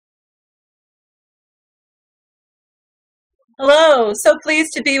Hello, so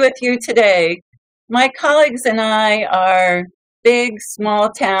pleased to be with you today. My colleagues and I are big small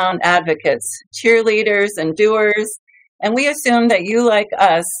town advocates, cheerleaders and doers, and we assume that you, like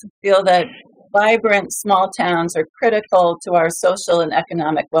us, feel that vibrant small towns are critical to our social and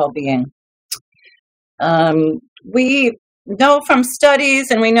economic well-being. We know from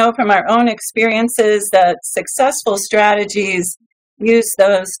studies and we know from our own experiences that successful strategies use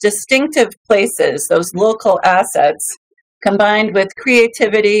those distinctive places, those local assets, combined with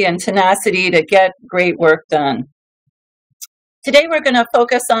creativity and tenacity to get great work done. Today we're going to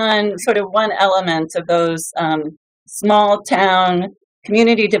focus on sort of one element of those small town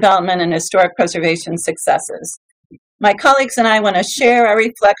community development and historic preservation successes. My colleagues and I want to share our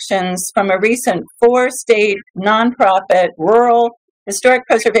reflections from a recent 4-state nonprofit rural historic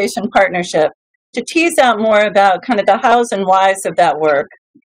preservation partnership to tease out more about kind of the hows and whys of that work,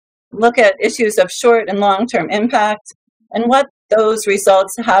 look at issues of short and long-term impact, and what those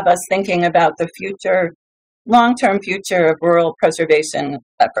results have us thinking about the future, long-term future of rural preservation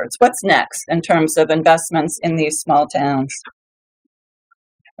efforts. What's next in terms of investments in these small towns?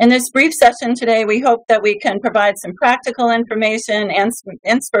 In this brief session today, we hope that we can provide some practical information and some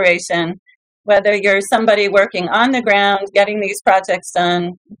inspiration, whether you're somebody working on the ground, getting these projects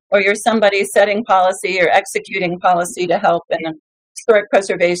done, or you're somebody setting policy or executing policy to help in historic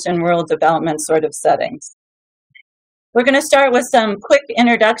preservation, rural development sort of settings. We're going to start with some quick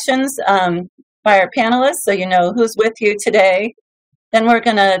introductions by our panelists, so you know who's with you today. Then we're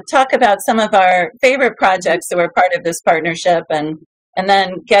going to talk about some of our favorite projects that were part of this partnership, and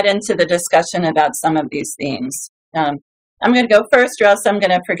then get into the discussion about some of these themes. I'm going to go first, or else I'm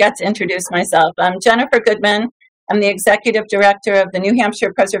going to forget to introduce myself. I'm Jennifer Goodman. I'm the Executive Director of the New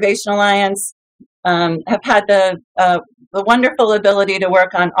Hampshire Preservation Alliance. Have had the wonderful ability to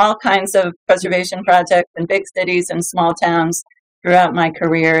work on all kinds of preservation projects in big cities and small towns throughout my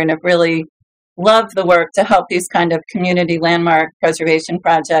career, and have really loved the work to help these kind of community landmark preservation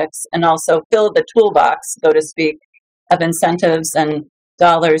projects and also fill the toolbox, so to speak, of incentives and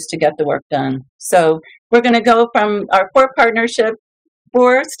dollars to get the work done. So we're going to go from our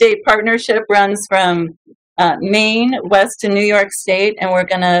 4-state partnership runs from Maine west to New York State, and we're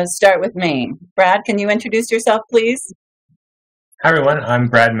going to start with Maine. Brad, can you introduce yourself, please? Hi, everyone. I'm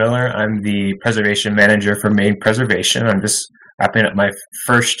Brad Miller. I'm the Preservation Manager for Maine Preservation. I'm just wrapping up my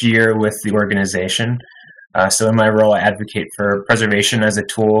first year with the organization. So in my role, I advocate for preservation as a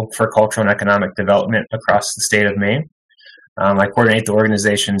tool for cultural and economic development across the state of Maine. I coordinate the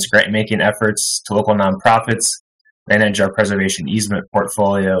organization's grant-making efforts to local nonprofits, manage our preservation easement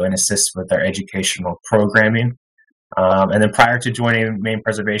portfolio, and assist with our educational programming. And then prior to joining Maine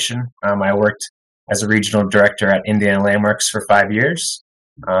Preservation, I worked as a regional director at Indiana Landmarks for 5 years,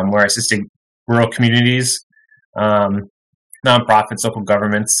 where I assisted rural communities, nonprofits, local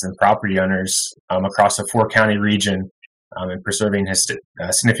governments, and property owners across a 4-county region in preserving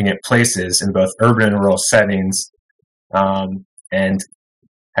significant places in both urban and rural settings. And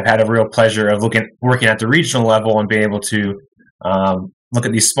I've had a real pleasure of working at the regional level and being able to look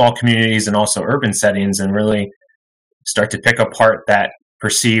at these small communities and also urban settings and really start to pick apart that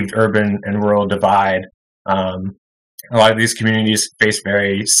perceived urban and rural divide. A lot of these communities face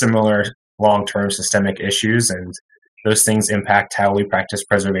very similar long-term systemic issues, and those things impact how we practice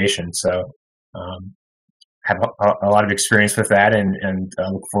preservation. So have a lot of experience with that, and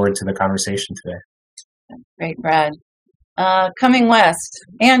look forward to the conversation today. Great, Brad. Coming west,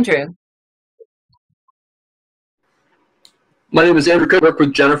 Andrew. My name is Andrew Cook. I work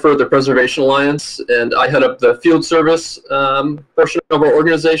with Jennifer at the Preservation Alliance, and I head up the field service portion of our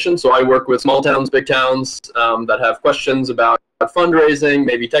organization. So I work with small towns, big towns that have questions about fundraising,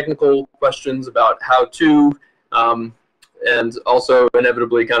 maybe technical questions about how to, and also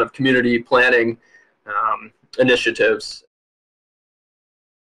inevitably kind of community planning initiatives.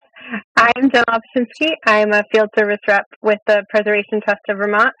 I'm Jen Opchinsky. I'm a field service rep with the Preservation Trust of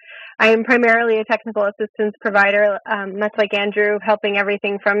Vermont. I am primarily a technical assistance provider, much like Andrew, helping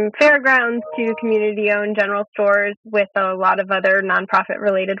everything from fairgrounds to community-owned general stores with a lot of other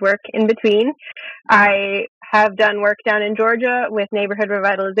nonprofit-related work in between. I have done work down in Georgia with neighborhood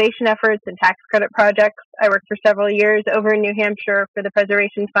revitalization efforts and tax credit projects. I worked for several years over in New Hampshire for the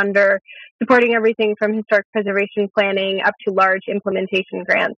Preservation Funder, supporting everything from historic preservation planning up to large implementation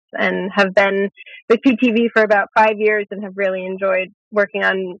grants, and have been with PTV for about 5 years and have really enjoyed working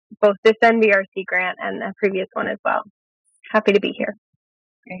on both this NVRC grant and a previous one as well. Happy to be here.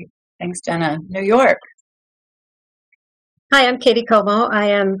 Great. Thanks, Jenna. New York. Hi, I'm Katie Como. I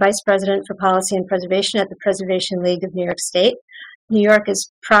am Vice President for Policy and Preservation at the Preservation League of New York State. New York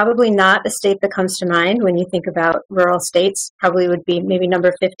is probably not a state that comes to mind when you think about rural states. Probably would be maybe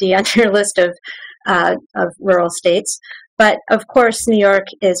number 50 on your list of rural states. But of course, New York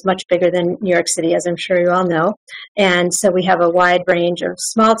is much bigger than New York City, as I'm sure you all know. And so we have a wide range of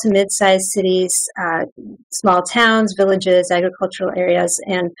small to mid-sized cities, small towns, villages, agricultural areas,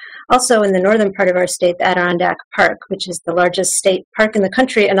 and also in the northern part of our state, the Adirondack Park, which is the largest state park in the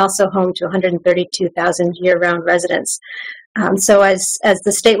country and also home to 132,000 year-round residents. So as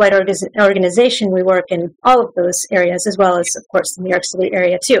the statewide organization, we work in all of those areas, as well as, of course, the New York City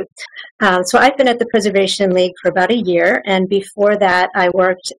area, too. So I've been at the Preservation League for about a year, and before that, I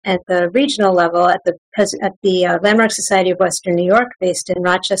worked at the regional level at the Landmark Society of Western New York, based in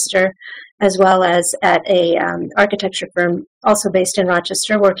Rochester, as well as at a architecture firm also based in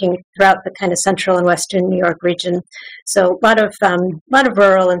Rochester, working throughout the kind of central and western New York region. So a lot of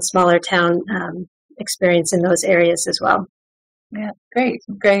rural and smaller town experience in those areas as well. Yeah, great.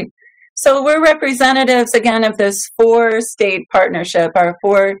 So we're representatives, again, of this 4-state partnership. Our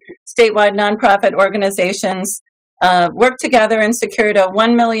 4 statewide nonprofit organizations worked together and secured a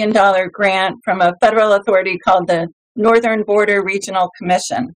 $1 million grant from a federal authority called the Northern Border Regional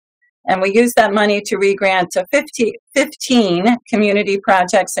Commission. And we used that money to re-grant to 15 community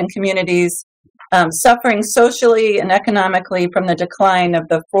projects and communities suffering socially and economically from the decline of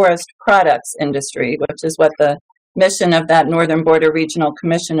the forest products industry, which is what the mission of that Northern Border Regional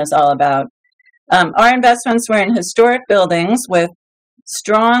Commission is all about. Our investments were in historic buildings with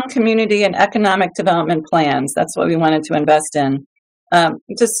strong community and economic development plans. That's what we wanted to invest in.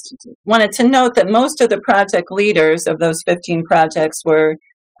 Just wanted to note that most of the project leaders of those 15 projects were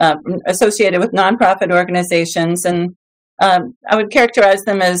associated with nonprofit organizations, and I would characterize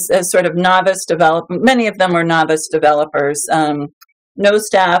them as sort of novice development. Many of them were novice developers, no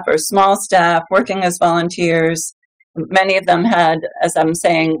staff or small staff, working as volunteers. Many of them had, as I'm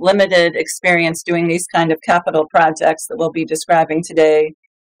saying, limited experience doing these kind of capital projects that we'll be describing today,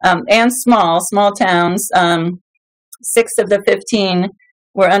 and small towns. 6 of the 15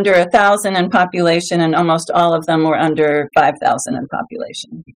 were under 1,000 in population, and almost all of them were under 5,000 in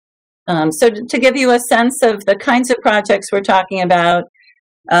population. So to give you a sense of the kinds of projects we're talking about,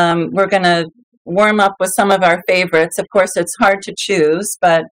 we're going to warm up with some of our favorites. Of course, it's hard to choose,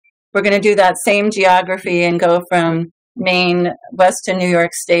 but we're going to do that same geography and go from Maine west to New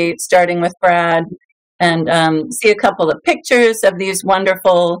York State, starting with Brad, and see a couple of pictures of these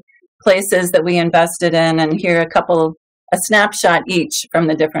wonderful places that we invested in, and hear a snapshot each from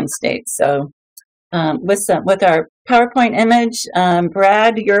the different states. So with our PowerPoint image,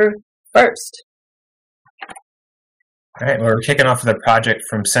 Brad, you're first. All right, well, we're kicking off with a project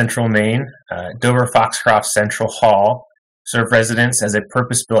from Central Maine. Dover Foxcroft Central Hall served residents as a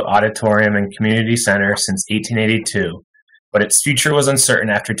purpose-built auditorium and community center since 1882, but its future was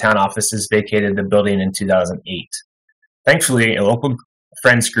uncertain after town offices vacated the building in 2008. Thankfully, a local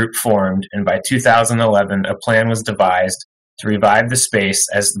friends group formed, and by 2011, a plan was devised to revive the space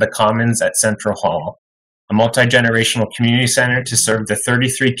as the Commons at Central Hall, a multi-generational community center to serve the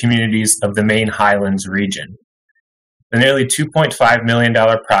 33 communities of the Maine Highlands region. The nearly $2.5 million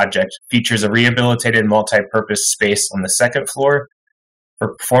project features a rehabilitated multi-purpose space on the second floor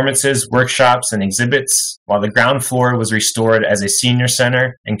for performances, workshops, and exhibits, while the ground floor was restored as a senior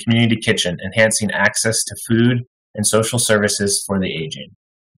center and community kitchen, enhancing access to food and social services for the aging.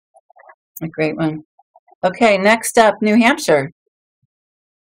 A great one. Okay, next up, New Hampshire.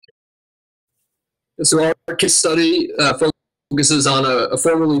 So our case study focuses on a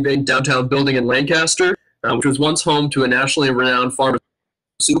formerly vacant downtown building in Lancaster, which was once home to a nationally renowned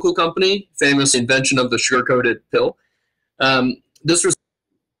pharmaceutical company, famous invention of the sugar-coated pill. This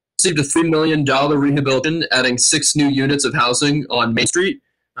received a $3 million rehabilitation, adding 6 new units of housing on Main Street,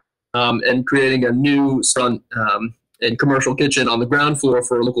 and creating a new front and commercial kitchen on the ground floor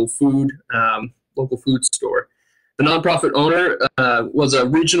for a local food store. The nonprofit owner was a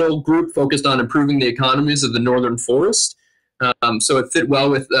regional group focused on improving the economies of the northern forest. So it fit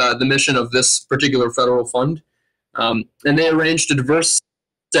well with the mission of this particular federal fund. And they arranged a diverse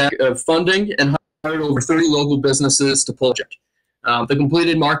stack of funding and hired over 30 local businesses to pull it. The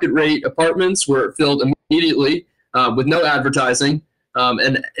completed market rate apartments were filled immediately with no advertising,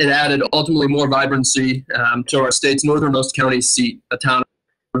 and it added ultimately more vibrancy to our state's northernmost county seat, a town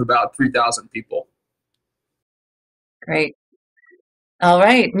of about 3,000 people. Great. All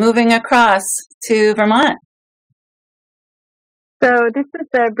right, moving across to Vermont. So this is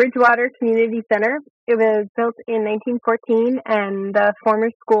the Bridgewater Community Center. It was built in 1914, and the former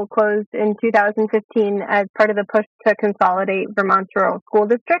school closed in 2015 as part of the push to consolidate Vermont's rural school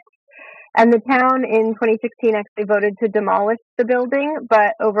districts. And the town in 2016 actually voted to demolish the building,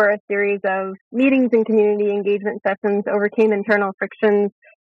 but over a series of meetings and community engagement sessions overcame internal frictions.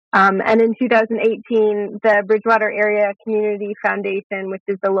 And in 2018, the Bridgewater Area Community Foundation, which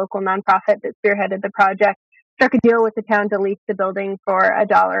is the local nonprofit that spearheaded the project, struck a deal with the town to lease the building for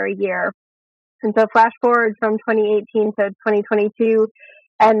 $1 a year. And so flash forward from 2018 to 2022,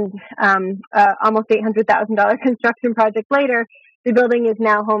 and almost $800,000 construction project later, the building is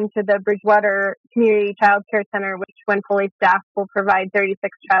now home to the Bridgewater Community Child Care Center, which, when fully staffed, will provide 36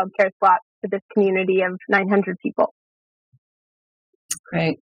 child care slots to this community of 900 people.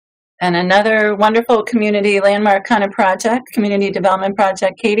 Great. And another wonderful community landmark kind of project, community development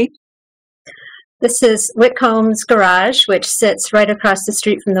project, Katie? This is Whitcomb's Garage, which sits right across the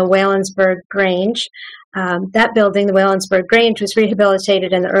street from the Waylandsburg Grange. That building, the Waylandsburg Grange, was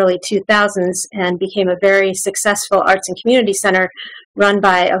rehabilitated in the early 2000s and became a very successful arts and community center run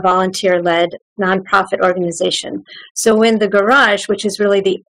by a volunteer-led nonprofit organization. So when the Garage, which is really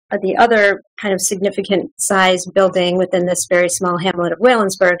the other kind of significant size building within this very small hamlet of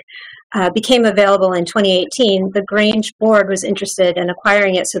Waylandsburg, became available in 2018, the Grange board was interested in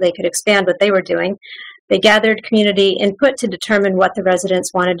acquiring it so they could expand what they were doing. They gathered community input to determine what the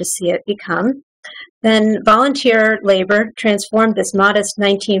residents wanted to see it become. Then volunteer labor transformed this modest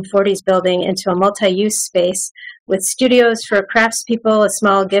 1940s building into a multi-use space with studios for craftspeople, a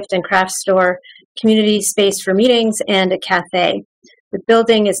small gift and craft store, community space for meetings, and a cafe. The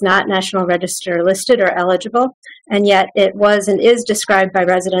building is not National Register listed or eligible, and yet it was and is described by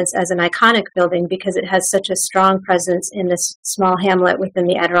residents as an iconic building because it has such a strong presence in this small hamlet within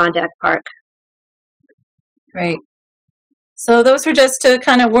the Adirondack Park. Great. So those were just to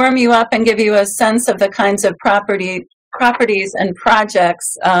kind of warm you up and give you a sense of the kinds of properties and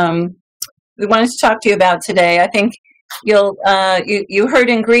projects we wanted to talk to you about today. I think you heard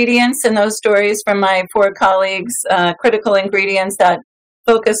ingredients in those stories from my 4 colleagues, critical ingredients that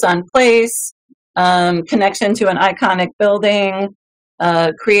focus on place, connection to an iconic building,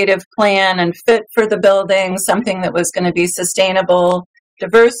 creative plan and fit for the building, something that was going to be sustainable,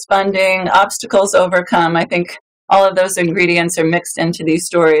 diverse funding, obstacles overcome. I think all of those ingredients are mixed into these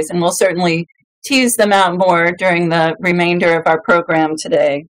stories, and we'll certainly tease them out more during the remainder of our program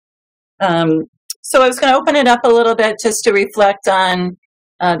today. So I was going to open it up a little bit just to reflect on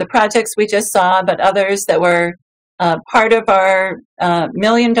the projects we just saw, but others that were part of our $1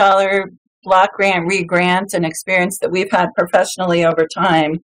 million block grant re-grant, an experience that we've had professionally over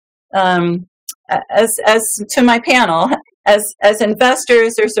time. As to my panel, as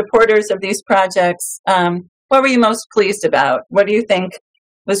investors or supporters of these projects, what were you most pleased about? What do you think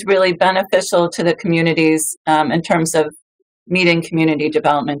was really beneficial to the communities in terms of meeting community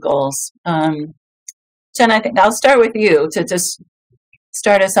development goals? Jen, I think I'll start with you to just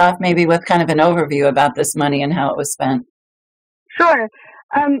start us off maybe with kind of an overview about this money and how it was spent. Sure.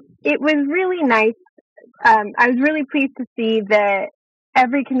 It was really nice. I was really pleased to see that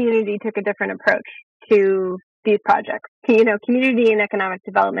every community took a different approach to these projects. You know, community and economic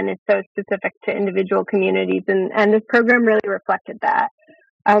development is so specific to individual communities, and this program really reflected that.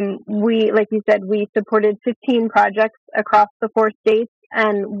 We, like you said, we supported 15 projects across the 4 states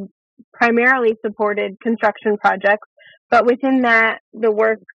and primarily supported construction projects, but within that, the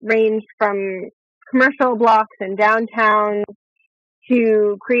work ranged from commercial blocks in downtown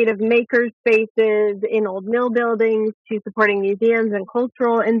to creative maker spaces in old mill buildings to supporting museums and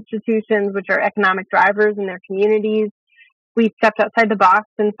cultural institutions, which are economic drivers in their communities. We stepped outside the box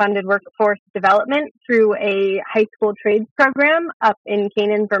and funded workforce development through a high school trades program up in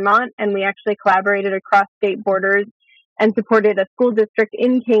Canaan, Vermont, and we actually collaborated across state borders and supported a school district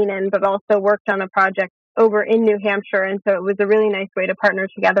in Canaan, but also worked on a project over in New Hampshire. And so it was a really nice way to partner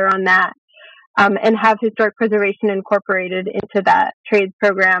together on that and have historic preservation incorporated into that trades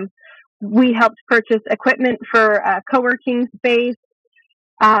program. We helped purchase equipment for a co-working space,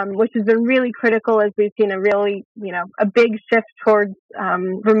 which has been really critical as we've seen a really, a big shift towards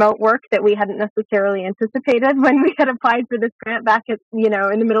remote work that we hadn't necessarily anticipated when we had applied for this grant back at, in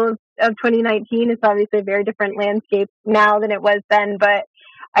the middle of 2019. It's obviously a very different landscape now than it was then, but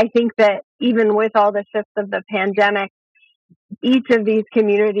I think that even with all the shifts of the pandemic, each of these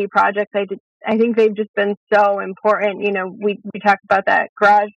community projects, I think they've just been so important. We talked about that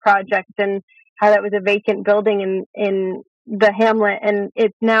garage project and how that was a vacant building in the hamlet, and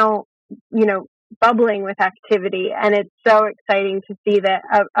it's now, bubbling with activity. And it's so exciting to see that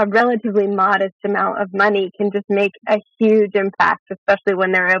a relatively modest amount of money can just make a huge impact, especially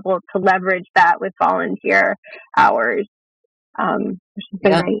when they're able to leverage that with volunteer hours, which has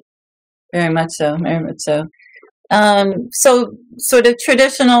been great. Very much so, very much so. So sort of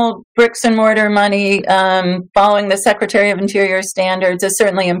traditional bricks and mortar money, following the Secretary of Interior standards is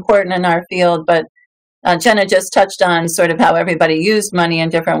certainly important in our field, but Jenna just touched on sort of how everybody used money in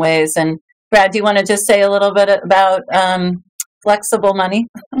different ways. And Brad, do you want to just say a little bit about flexible money?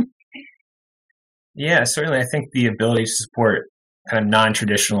 Yeah, certainly. I think the ability to support kind of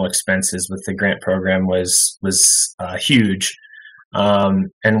non-traditional expenses with the grant program was huge. And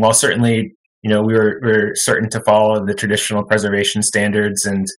while certainly, we're certain to follow the traditional preservation standards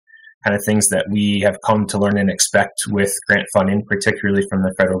and kind of things that we have come to learn and expect with grant funding, particularly from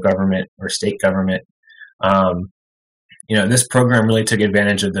the federal government or state government. This program really took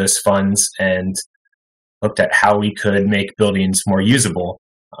advantage of those funds and looked at how we could make buildings more usable.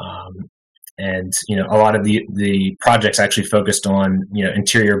 And a lot of the projects actually focused on,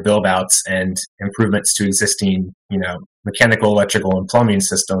 interior build outs and improvements to existing, mechanical, electrical, and plumbing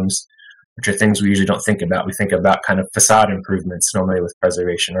systems, which are things we usually don't think about. We think about kind of facade improvements normally with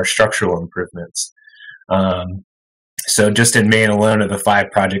preservation, or structural improvements. So just in Maine alone, of the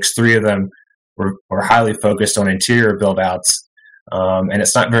 5 projects, 3 of them were highly focused on interior build outs. And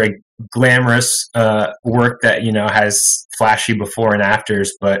it's not very glamorous work that, has flashy before and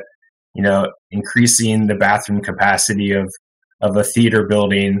afters, but increasing the bathroom capacity of a theater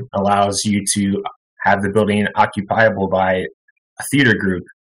building allows you to have the building occupiable by a theater group,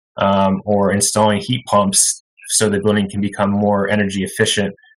 or installing heat pumps so the building can become more energy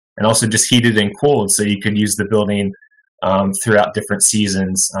efficient, and also just heated and cooled so you could use the building throughout different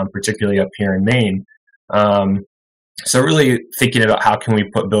seasons, particularly up here in Maine. So really thinking about how can we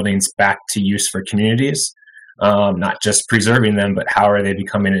put buildings back to use for communities. Not just preserving them, but how are they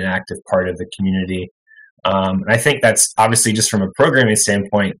becoming an active part of the community? And I think that's obviously, just from a programming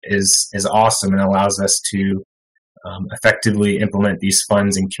standpoint, is awesome and allows us to effectively implement these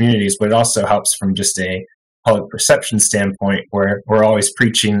funds in communities. But it also helps from just a public perception standpoint, where we're always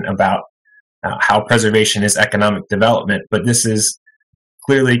preaching about how preservation is economic development. But this is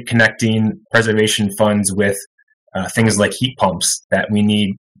clearly connecting preservation funds with things like heat pumps that we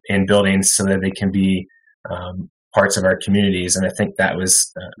need in buildings so that they can be parts of our communities. And I think that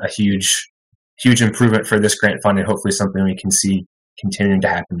was a huge improvement for this grant fund, and hopefully something we can see continuing to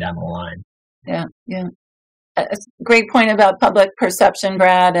happen down the line. Yeah. A great point about public perception,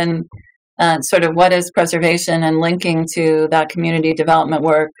 Brad, and sort of what is preservation and linking to that community development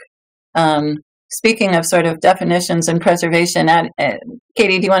work. Speaking of sort of definitions and preservation,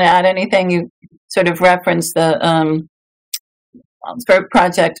 Katie, do you want to add anything? You sort of referenced the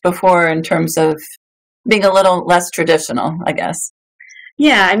project before in terms of being a little less traditional, I guess.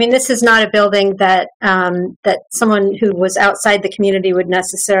 Yeah, I mean, this is not a building that that someone who was outside the community would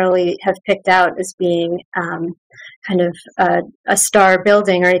necessarily have picked out as being kind of a star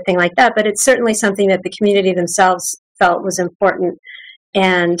building or anything like that, but it's certainly something that the community themselves felt was important,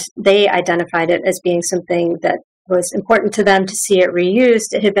 and they identified it as being something that was important to them to see it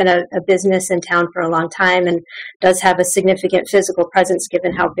reused. It had been a business in town for a long time and does have a significant physical presence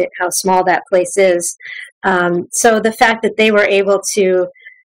given how small that place is. So the fact that they were able to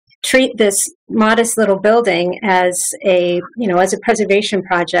treat this modest little building as a preservation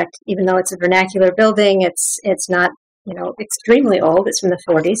project, even though it's a vernacular building, it's not extremely old. It's from the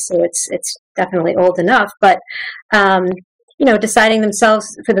 40s, so it's definitely old enough. But deciding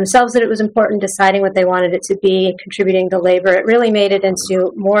for themselves that it was important, deciding what they wanted it to be, contributing the labor, it really made it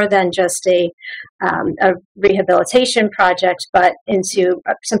into more than just a rehabilitation project, but into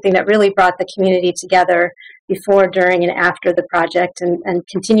something that really brought the community together before, during, and after the project, and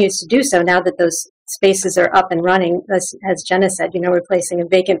continues to do so now that those spaces are up and running. As Jenna said, replacing a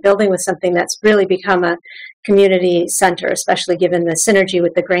vacant building with something that's really become a community center, especially given the synergy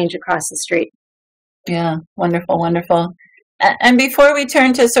with the Grange across the street. Yeah, wonderful. And before we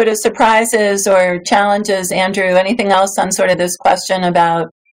turn to sort of surprises or challenges, Andrew, anything else on sort of this question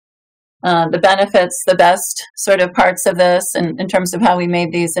about the benefits, the best sort of parts of this, and in terms of how we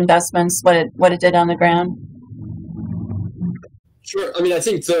made these investments, what it did on the ground? Sure. I mean, I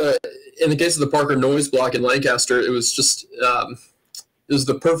think in the case of the Parker Noise block in Lancaster, it was just it was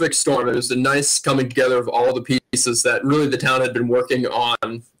the perfect storm. It was a nice coming together of all the pieces that really the town had been working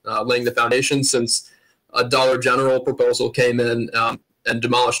on laying the foundation since a Dollar General proposal came in and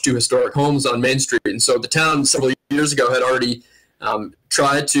demolished 2 historic homes on Main Street. And so the town several years ago had already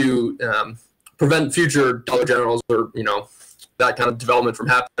tried to prevent future Dollar Generals or, that kind of development from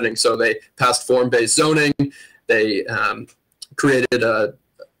happening. So they passed form-based zoning. They created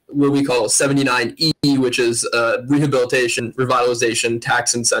what we call a 79E, which is a rehabilitation, revitalization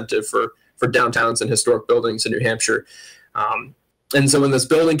tax incentive for downtowns and historic buildings in New Hampshire. And so when this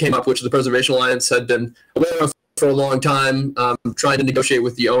building came up, which the Preservation Alliance had been aware of for a long time, trying to negotiate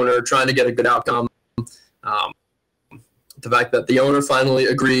with the owner, trying to get a good outcome. The fact that the owner finally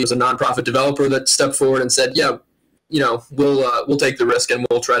agreed, was a nonprofit developer that stepped forward and said, yeah, we'll take the risk and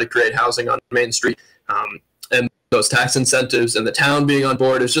we'll try to create housing on Main Street. And those tax incentives and the town being on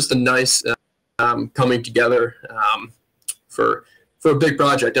board is just a nice coming together for a big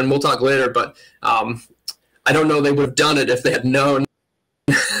project. And we'll talk later, but I don't know they would have done it if they had known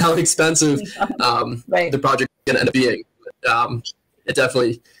how expensive the project is going to end up being. It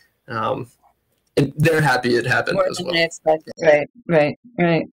definitely, they're happy it happened More as than well. they expected. Right.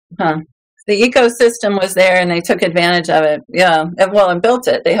 Huh. The ecosystem was there and they took advantage of it. Yeah. And built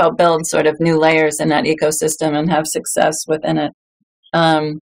it. They helped build sort of new layers in that ecosystem and have success within it.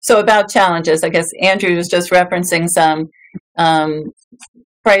 So about challenges, I guess Andrew was just referencing some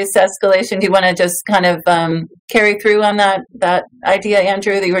price escalation. Do you want to just kind of carry through on that idea,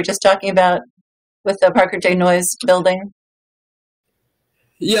 Andrew, that you were just talking about with the Parker J. Noyes building?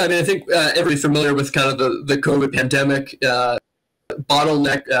 Yeah, I mean, I think everybody's familiar with kind of the COVID pandemic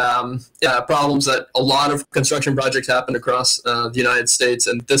bottleneck problems that a lot of construction projects happen across the United States,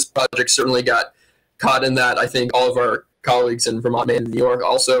 and this project certainly got caught in that. I think all of our colleagues in Vermont, Maine, and New York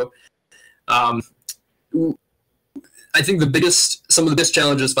also. I think some of the biggest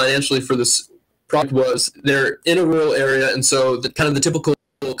challenges financially for this project was they're in a rural area, and so the typical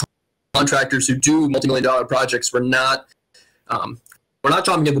contractors who do multi-million-dollar projects were not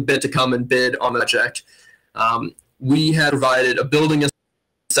chomping at the bit to come and bid on the project. We had provided a building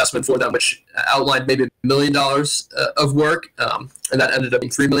assessment for them, which outlined maybe $1 million of work, and that ended up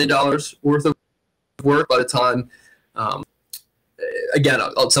being $3 million worth of work by the time. Again,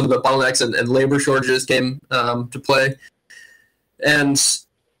 some of the bottlenecks and labor shortages came to play, and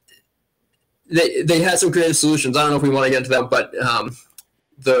they had some creative solutions. I don't know if we want to get into them, but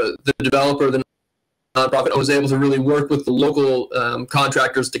the developer, the nonprofit, was able to really work with the local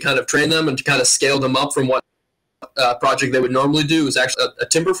contractors to kind of train them and to kind of scale them up from what project they would normally do. Is actually a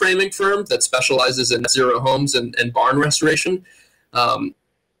timber framing firm that specializes in zero homes and barn restoration. And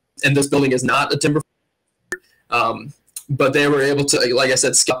this building is not a timber firm. But they were able to, like I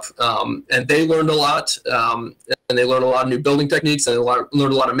said, skip, and they learned a lot, and they learned a lot of new building techniques, and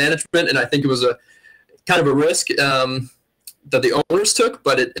learned a lot of management. And I think it was a kind of a risk that the owners took,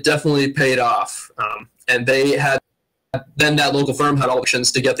 but it definitely paid off. And they had, then that local firm had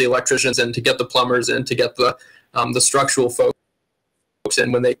options to get the electricians and to get the plumbers and to get the structural folks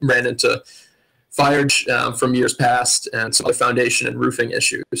in when they ran into fire from years past and some other foundation and roofing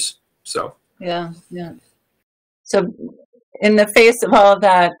issues. So yeah. So in the face of all of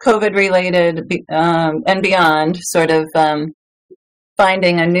that COVID-related and beyond, sort of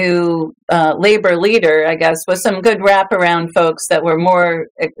finding a new labor leader, I guess, was some good wraparound folks that were more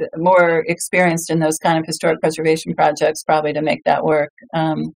experienced in those kind of historic preservation projects, probably, to make that work.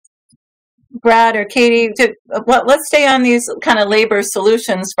 Brad or Katie, let's stay on these kind of labor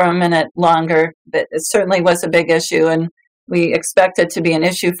solutions for a minute longer. It certainly was a big issue, and we expect it to be an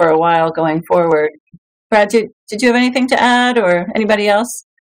issue for a while going forward. Brad, did you have anything to add, or anybody else?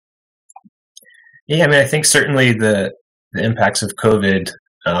 Yeah, I mean, I think certainly the impacts of COVID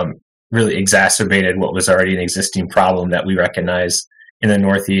really exacerbated what was already an existing problem that we recognize in the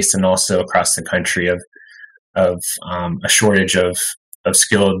Northeast and also across the country of a shortage of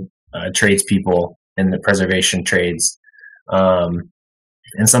skilled tradespeople in the preservation trades, and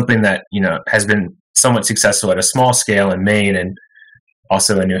something that has been somewhat successful at a small scale in Maine and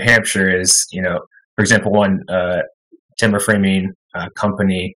also in New Hampshire is for example, one timber framing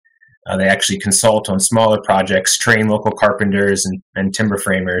company, they actually consult on smaller projects, train local carpenters and timber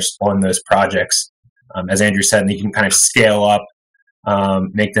framers on those projects. As Andrew said, you can kind of scale up,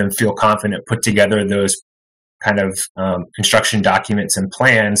 make them feel confident, put together those kind of construction documents and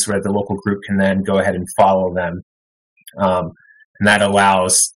plans where the local group can then go ahead and follow them. And that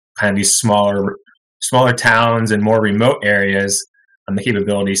allows kind of these smaller towns and more remote areas the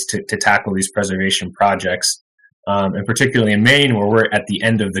capabilities to tackle these preservation projects. And particularly in Maine, where we're at the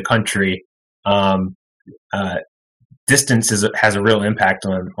end of the country, distance has a real impact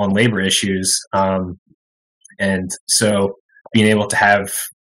on labor issues. And so being able to have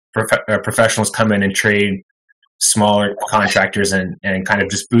professionals come in and trade smaller contractors and kind of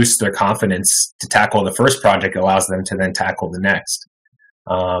just boost their confidence to tackle the first project allows them to then tackle the next.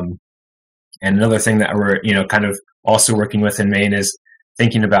 And another thing that we're, kind of also working with in Maine is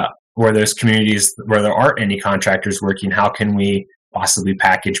thinking about where those communities where there aren't any contractors working, how can we possibly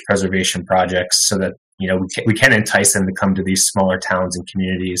package preservation projects so that, we can entice them to come to these smaller towns and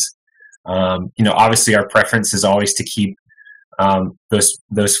communities. Obviously our preference is always to keep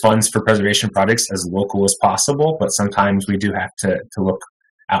those funds for preservation projects as local as possible, but sometimes we do have to look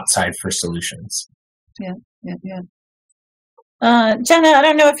outside for solutions. Yeah. Jenna, I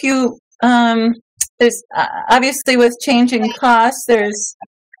don't know if you, there's obviously with changing costs, there's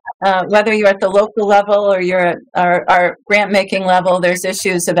whether you're at the local level or you're at our grant making level, there's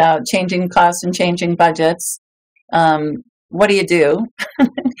issues about changing costs and changing budgets. What do you do?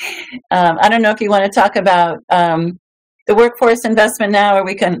 I don't know if you want to talk about the workforce investment now, or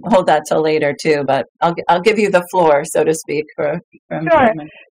we can hold that till later too, but I'll give you the floor, so to speak, for Sure.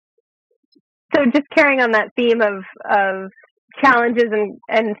 So just carrying on that theme of challenges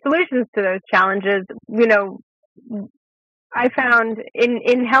and solutions to those challenges, I found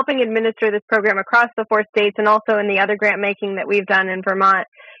in helping administer this program across the 4 states and also in the other grant making that we've done in Vermont,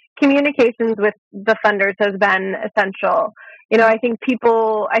 communications with the funders has been essential. I think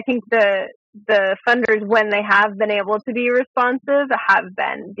the funders, when they have been able to be responsive, have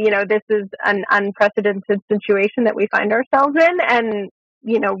been. This is an unprecedented situation that we find ourselves in, and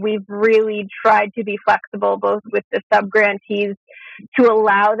we've really tried to be flexible both with the sub-grantees to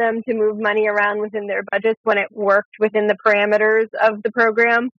allow them to move money around within their budgets when it worked within the parameters of the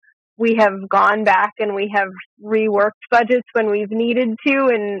program. We have gone back and we have reworked budgets when we've needed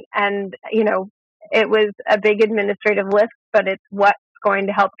to, and it was a big administrative lift, but it's what's going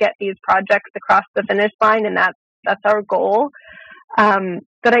to help get these projects across the finish line, and that's our goal.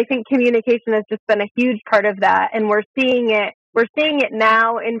 But I think communication has just been a huge part of that, and we're seeing it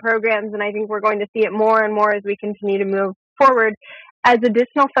now in programs, and I think we're going to see it more and more as we continue to move forward. As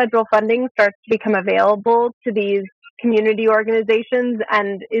additional federal funding starts to become available to these community organizations,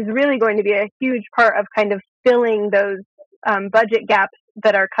 and is really going to be a huge part of kind of filling those budget gaps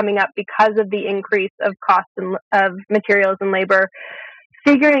that are coming up because of the increase of costs of materials and labor,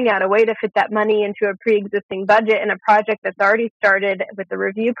 figuring out a way to fit that money into a pre-existing budget in a project that's already started with the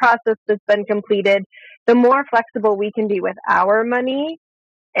review process that's been completed. The more flexible we can be with our money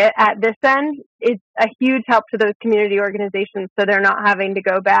at this end, it's a huge help to those community organizations, so they're not having to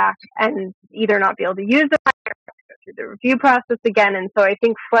go back and either not be able to use the money or go through the review process again. And so I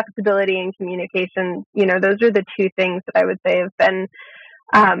think flexibility and communication, those are the 2 things that I would say have been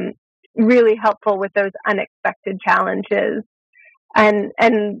really helpful with those unexpected challenges. And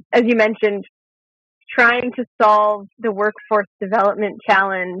as you mentioned, trying to solve the workforce development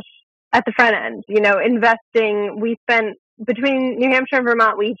challenge at the front end, investing, we spent, between New Hampshire and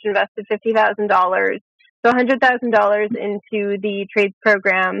Vermont, we each invested $50,000. So $100,000 into the trades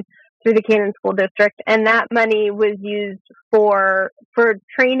program through the Canaan School District. And that money was used for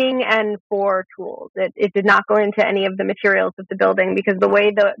training and for tools. It did not go into any of the materials of the building, because the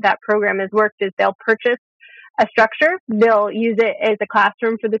way that program has worked is they'll purchase a structure. They'll use it as a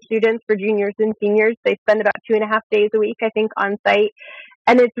classroom for the students, for juniors and seniors. They spend about 2.5 days a week, I think, on site.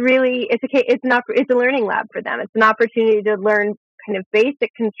 And it's a learning lab for them. It's an opportunity to learn kind of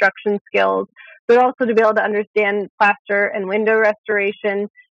basic construction skills, but also to be able to understand plaster and window restoration,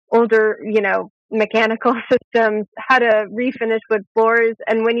 older, mechanical systems, how to refinish wood floors.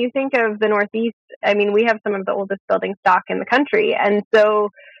 And when you think of the Northeast, we have some of the oldest building stock in the country. And so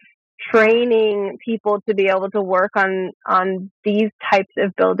training people to be able to work on these types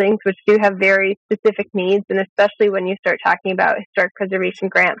of buildings, which do have very specific needs, and especially when you start talking about historic preservation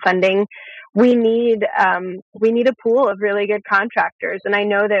grant funding, we need a pool of really good contractors. And I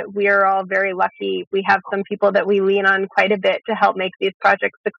know that we are all very lucky. We have some people that we lean on quite a bit to help make these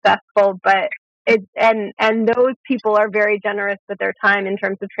projects successful, but and those people are very generous with their time in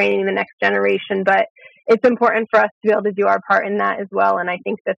terms of training the next generation. But it's important for us to be able to do our part in that as well. And I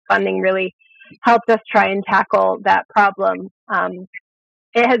think this funding really helped us try and tackle that problem.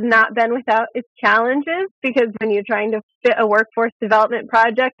 It has not been without its challenges, because when you're trying to fit a workforce development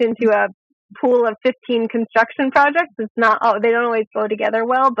project into a pool of 15 construction projects, they don't always go together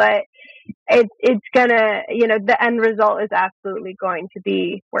well, but it's gonna, the end result is absolutely going to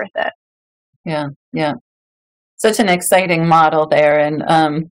be worth it. Yeah. Such an exciting model there.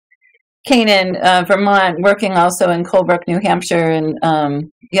 And Canaan, Vermont, working also in Colebrook, New Hampshire, and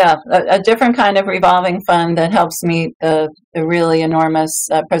a different kind of revolving fund that helps meet the really enormous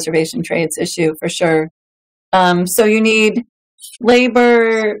preservation trades issue for sure. So you need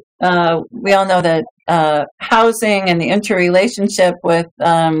labor. We all know that housing and the interrelationship with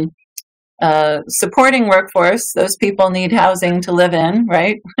supporting workforce, those people need housing to live in,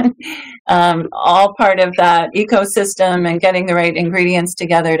 right? All part of that ecosystem and getting the right ingredients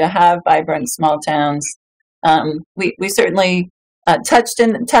together to have vibrant small towns. We certainly touched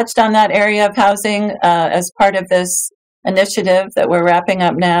on that area of housing as part of this initiative that we're wrapping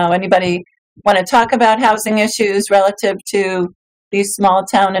up now. Anybody want to talk about housing issues relative to these small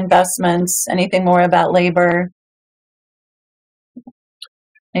town investments? Anything more about labor?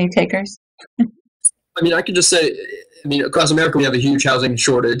 Any takers? I mean, I could just say, I mean, across America, we have a huge housing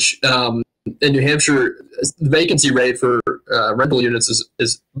shortage. In New Hampshire, the vacancy rate for rental units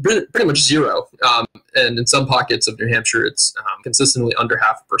is pretty much zero. And in some pockets of New Hampshire, it's consistently under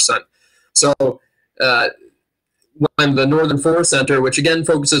 0.5%. So when the Northern Forest Center, which again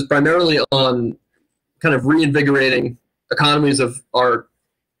focuses primarily on kind of reinvigorating economies of our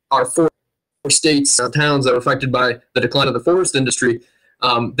four states, towns that are affected by the decline of the forest industry,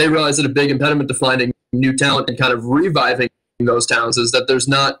 they realized that a big impediment to finding new talent and kind of reviving those towns is that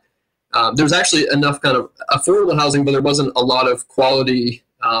there's actually enough kind of affordable housing, but there wasn't a lot of quality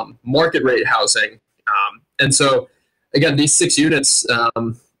market rate housing. And so, again, these 6 units,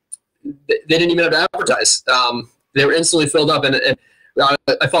 they didn't even have to advertise. They were instantly filled up, and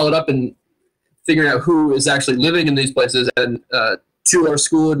I followed up in figuring out who is actually living in these places, and 2 are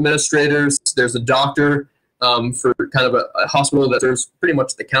school administrators. There's a doctor for kind of a hospital that serves pretty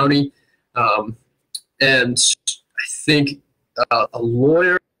much the county, and I think a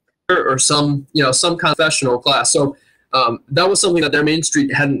lawyer or some confessional class. So that was something that their Main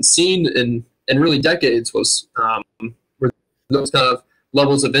Street hadn't seen in really decades, was those kind of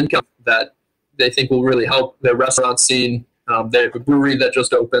levels of income that they think will really help the restaurant scene. They have a brewery that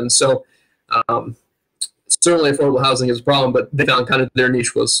just opened. So certainly affordable housing is a problem, but they found kind of their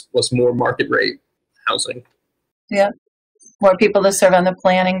niche was more market rate housing. Yeah. More people to serve on the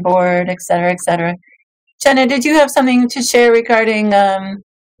planning board, et cetera, et cetera. Jenna, did you have something to share regarding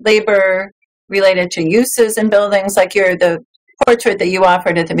labor related to uses in buildings? Like the portrait that you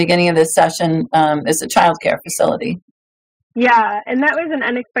offered at the beginning of this session is a childcare facility. Yeah, and that was an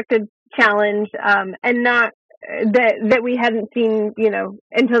unexpected challenge, and not that we hadn't seen,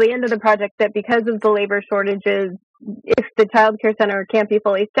 until the end of the project, that because of the labor shortages, if the child care center can't be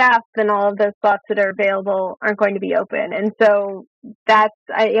fully staffed, then all of those spots that are available aren't going to be open. And so that's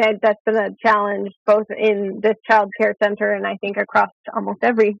been a challenge both in this child care center and I think across almost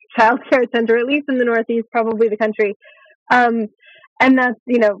every child care center, at least in the Northeast, probably the country. And that's,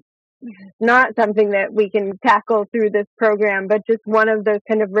 not something that we can tackle through this program, but just one of those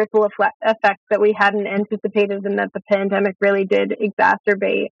kind of ripple effects that we hadn't anticipated and that the pandemic really did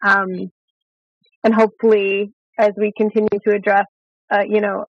exacerbate. And hopefully, as we continue to address,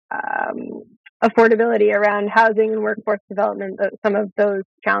 affordability around housing and workforce development, some of those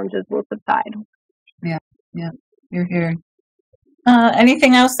challenges will subside. Yeah, you're here.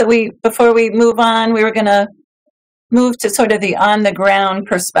 Anything else before we move on, we were going to move to sort of the on-the-ground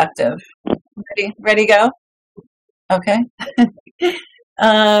perspective. Ready, go? Okay.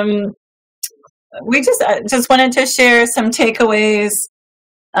 We just wanted to share some takeaways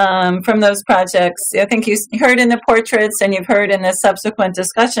from those projects. I think you heard in the portraits and you've heard in the subsequent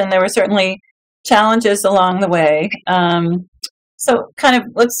discussion, there were certainly challenges along the way. So kind of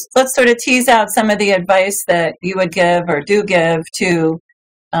let's sort of tease out some of the advice that you would give or do give to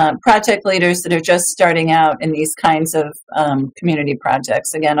project leaders that are just starting out in these kinds of community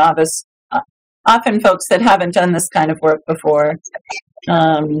projects. Again, often folks that haven't done this kind of work before.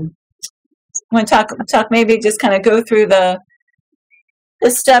 I want to talk maybe just kind of go through the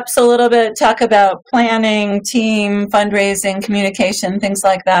steps a little bit, talk about planning, team, fundraising, communication, things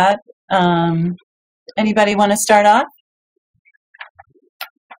like that. Anybody want to start off?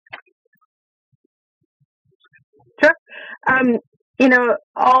 Sure.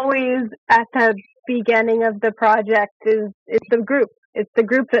 Always at the beginning of the project is the group. It's the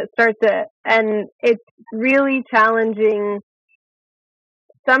group that starts it. And it's really challenging.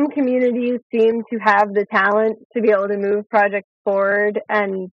 Some communities seem to have the talent to be able to move projects forward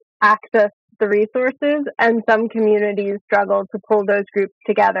and access the resources, and some communities struggle to pull those groups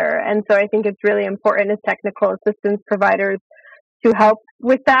together. And so I think it's really important as technical assistance providers to help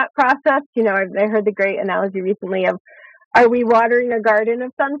with that process. I heard the great analogy recently of, are we watering a garden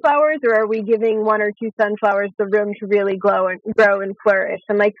of sunflowers, or are we giving 1 or 2 sunflowers the room to really grow and flourish?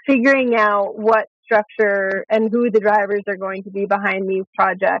 And figuring out what structure and who the drivers are going to be behind these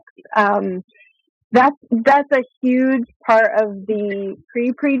projects. That's a huge part of the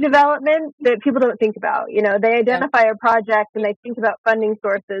pre-development that people don't think about. They identify a project and they think about funding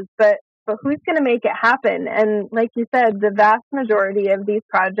sources, but who's going to make it happen? And like you said, the vast majority of these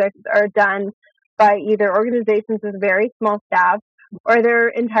projects are done by either organizations with very small staffs or they're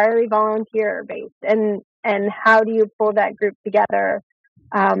entirely volunteer based. And how do you pull that group together?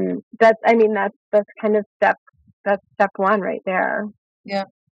 That's kind of step 1 right there. Yeah.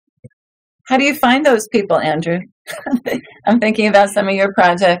 How do you find those people, Andrew? I'm thinking about some of your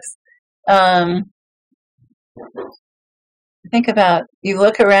projects. think about, you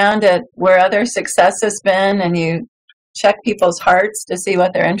look around at where other success has been and you check people's hearts to see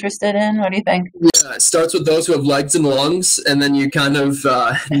what they're interested in. What do you think? Yeah, it starts with those who have legs and lungs, and then you kind of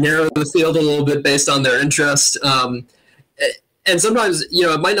narrow the field a little bit based on their interest. And sometimes,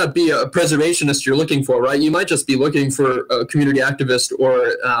 it might not be a preservationist you're looking for, right? You might just be looking for a community activist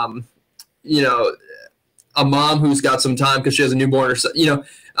or, a mom who's got some time because she has a newborn or so,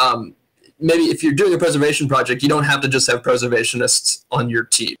 maybe if you're doing a preservation project, you don't have to just have preservationists on your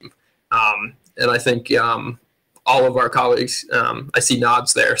team. And I think all of our colleagues, I see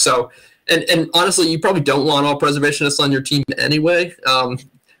nods there. So, and honestly, you probably don't want all preservationists on your team anyway.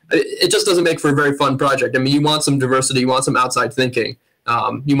 It just doesn't make for a very fun project. I mean, you want some diversity, you want some outside thinking,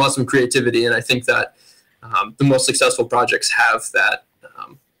 you want some creativity, and I think that the most successful projects have that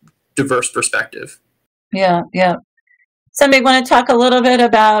diverse perspective. Yeah. Somebody want to talk a little bit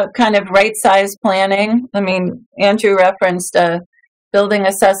about kind of right-size planning? I mean, Andrew referenced a building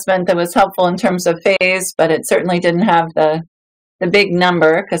assessment that was helpful in terms of phase, but it certainly didn't have the big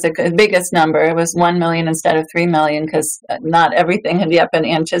number, because the biggest number, it was 1 million instead of 3 million, because not everything had yet been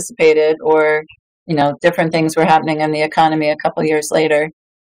anticipated, or different things were happening in the economy a couple years later.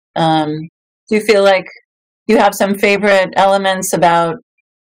 Do you feel like you have some favorite elements about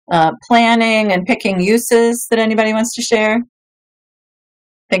planning and picking uses that anybody wants to share?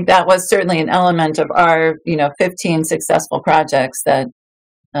 I think that was certainly an element of our 15 successful projects that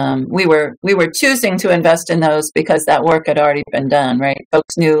we were choosing to invest in those because that work had already been done, right?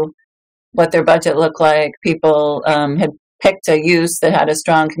 Folks knew what their budget looked like. People had picked a use that had a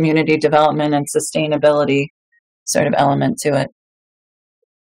strong community development and sustainability sort of element to it.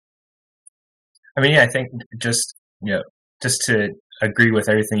 I mean, yeah, I think just to agree with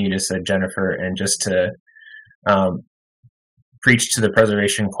everything you just said, Jennifer, and just to preach to the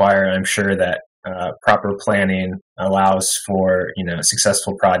preservation choir, I'm sure that proper planning allows for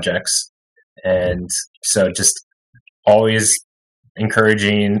successful projects, and so just always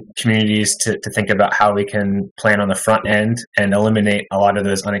encouraging communities to think about how we can plan on the front end and eliminate a lot of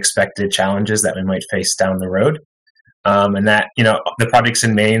those unexpected challenges that we might face down the road. And that the projects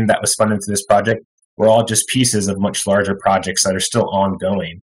in Maine that was funded through this project were all just pieces of much larger projects that are still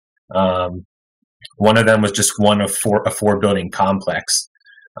ongoing. One of them was just one of a 4-building complex.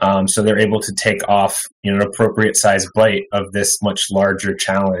 So they're able to take off an appropriate size bite of this much larger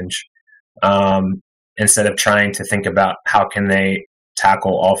challenge, instead of trying to think about how can they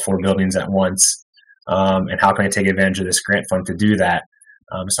tackle all 4 buildings at once, and how can they take advantage of this grant fund to do that.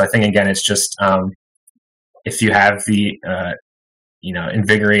 So I think, again, it's just if you have the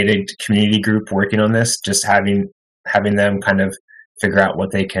invigorated community group working on this, just having them kind of figure out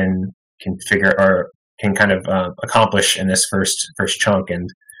what they can figure or can kind of accomplish in this first chunk, and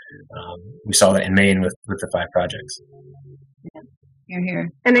we saw that in Maine with the 5 projects. Yeah, you're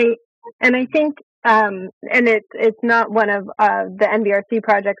here, and I think and it's not one of the NBRC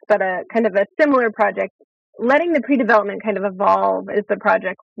projects, but a kind of a similar project. Letting the pre-development kind of evolve as the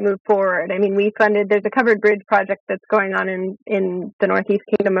projects move forward. I mean, there's a covered bridge project that's going on in the Northeast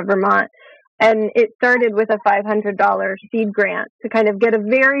Kingdom of Vermont. And it started with a $500 seed grant to kind of get a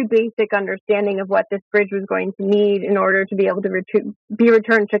very basic understanding of what this bridge was going to need in order to be able to be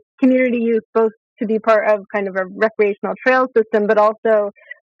returned to community use, both to be part of kind of a recreational trail system, but also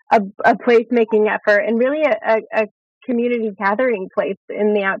a place-making effort and really a community gathering place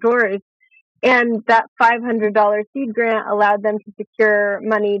in the outdoors. And that $500 seed grant allowed them to secure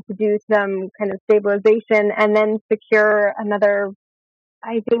money to do some kind of stabilization and then secure another,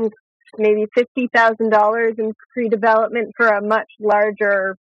 I think, maybe $50,000 in pre-development for a much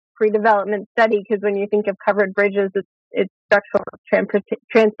larger pre-development study. Because when you think of covered bridges, it's structural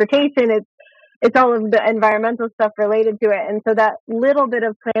transportation, it's all of the environmental stuff related to it. And so that little bit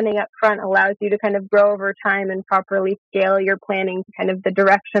of planning up front allows you to kind of grow over time and properly scale your planning to kind of the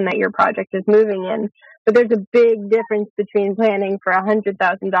direction that your project is moving in. But there's a big difference between planning for $100,000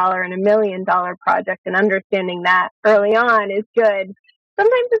 and $1 million project, and understanding that early on is good.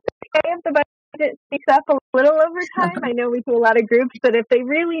 Sometimes it's okay if the budget sneaks up a little over time. I know we do a lot of groups, but if they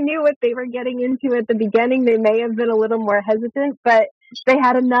really knew what they were getting into at the beginning, they may have been a little more hesitant, but they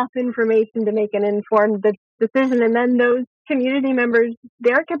had enough information to make an informed decision. And then those community members,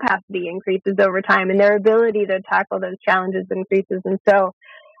 their capacity increases over time and their ability to tackle those challenges increases. And so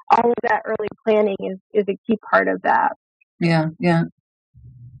all of that early planning is a key part of that. Yeah.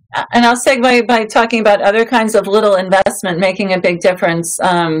 And I'll segue by talking about other kinds of little investment making a big difference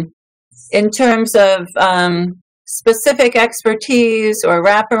in terms of specific expertise or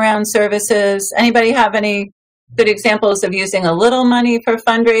wraparound services. Anybody have any good examples of using a little money for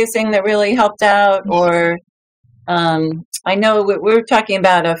fundraising that really helped out? Or I know we're talking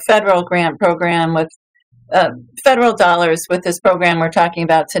about a federal grant program with federal dollars with this program we're talking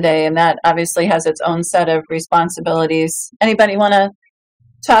about today, and that obviously has its own set of responsibilities. Anybody want to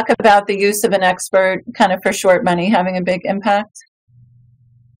talk about the use of an expert kind of for short money having a big impact?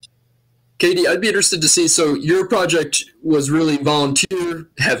 Katie, I'd be interested to see, so your project was really volunteer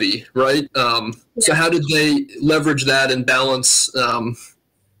heavy, right? So how did they leverage that and balance, the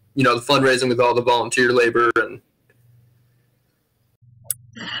fundraising with all the volunteer labor?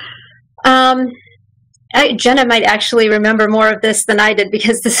 And Jenna might actually remember more of this than I did,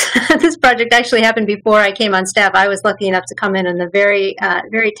 because this project actually happened before I came on staff. I was lucky enough to come in the very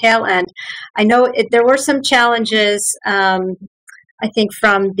tail end. I know there were some challenges, I think,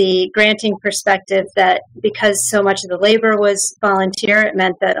 from the granting perspective, that because so much of the labor was volunteer, it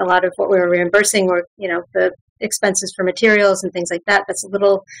meant that a lot of what we were reimbursing were, the expenses for materials and things like that. That's a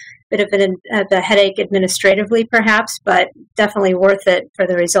little bit of a headache administratively, perhaps, but definitely worth it for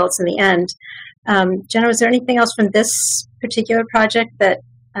the results in the end. Jenna, was there anything else from this particular project that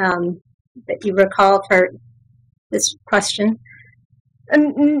you recall for this question?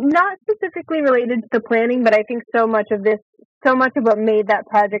 Not specifically related to the planning, but I think so much of what made that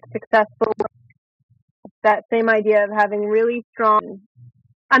project successful was that same idea of having really strong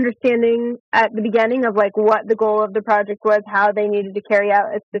understanding at the beginning of like what the goal of the project was, how they needed to carry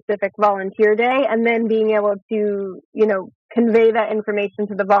out a specific volunteer day, and then being able to, convey that information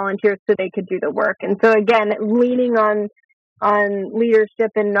to the volunteers so they could do the work. And so again, leaning on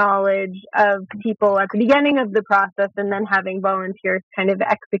leadership and knowledge of people at the beginning of the process, and then having volunteers kind of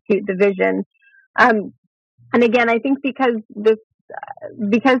execute the vision. And again, I think because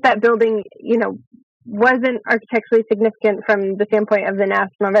that building, wasn't architecturally significant from the standpoint of the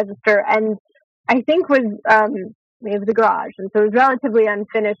National Register, and I think it was a garage, and so it was relatively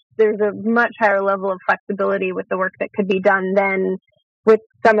unfinished. There's a much higher level of flexibility with the work that could be done than with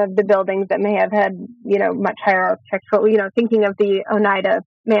some of the buildings that may have had, much higher architectural, thinking of the Oneida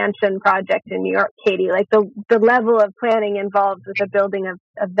Mansion project in New York, Katie, like the level of planning involved with a building of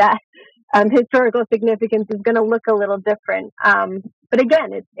that historical significance is going to look a little different. But again,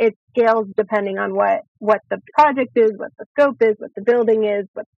 it scales depending on what the project is, what the scope is, what the building is,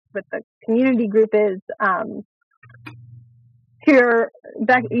 what the community group is. To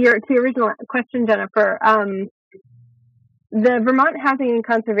your original question, Jennifer, the Vermont Housing and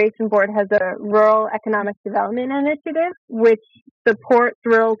Conservation Board has a Rural Economic Development Initiative, which supports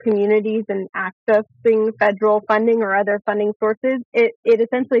rural communities in accessing federal funding or other funding sources. It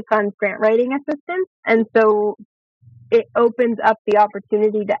essentially funds grant writing assistance, and so it opens up the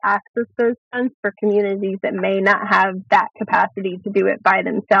opportunity to access those funds for communities that may not have that capacity to do it by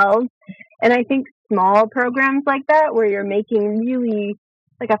themselves. And I think small programs like that, where you're making really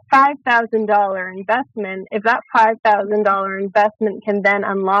like a $5,000 investment, if that $5,000 investment can then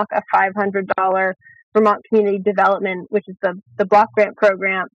unlock a $500 Vermont Community Development, which is the block grant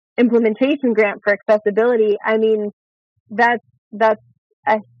program, implementation grant for accessibility, I mean, that's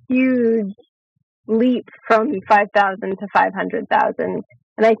a huge leap from 5,000 to 500,000.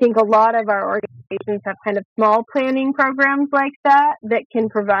 And I think a lot of our organizations have kind of small planning programs like that can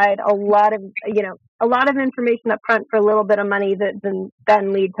provide a lot of information up front for a little bit of money that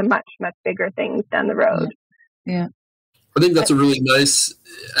then lead to much, much bigger things down the road. Yeah. I think that's a really nice,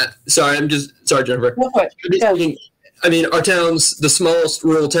 sorry, Jennifer. I mean, our towns, the smallest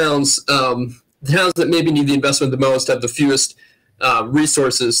rural towns, the towns that maybe need the investment the most have the fewest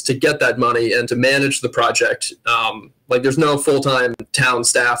resources to get that money and to manage the project. Like there's no full-time town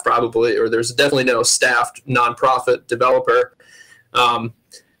staff probably, or there's definitely no staffed nonprofit developer. And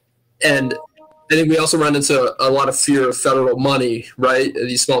I think we also run into a lot of fear of federal money, right?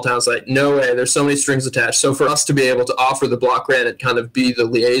 These small towns, like, no way, there's so many strings attached. So for us to be able to offer the block grant and kind of be the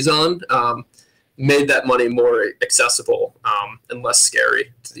liaison, made that money more accessible and less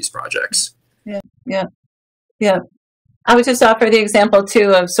scary to these projects. Yeah. I would just offer the example,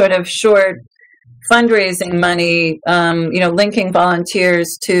 too, of sort of short fundraising money, linking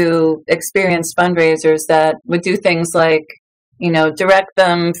volunteers to experienced fundraisers that would do things like, direct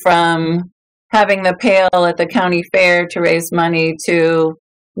them from having the pail at the county fair to raise money to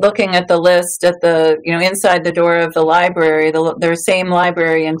looking at the list at the, inside the door of the library, their same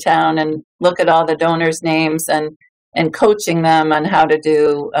library in town, and look at all the donors' names and coaching them on how to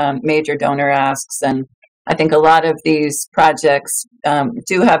do major donor asks. And I think a lot of these projects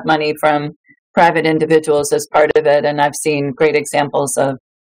do have money from private individuals as part of it, and I've seen great examples of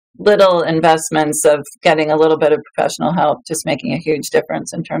little investments of getting a little bit of professional help just making a huge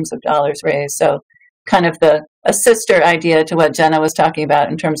difference in terms of dollars raised. So kind of a sister idea to what Jenna was talking about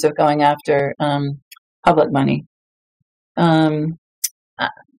in terms of going after public money. I'm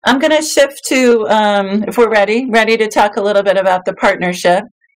going to shift to, if we're ready to talk a little bit about the partnership.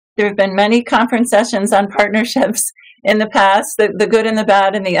 There have been many conference sessions on partnerships in the past, the good and the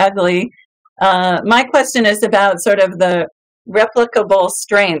bad and the ugly. My question is about sort of the replicable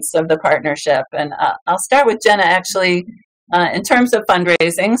strengths of the partnership. And I'll start with Jenna, actually, in terms of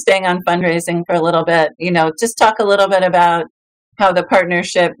fundraising, staying on fundraising for a little bit, just talk a little bit about how the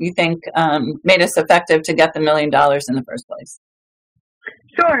partnership, you think, made us effective to get the $1 million in the first place.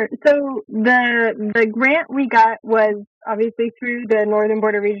 Sure. So the grant we got was obviously through the Northern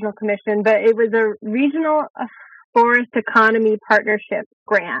Border Regional Commission, but it was a regional forest economy partnership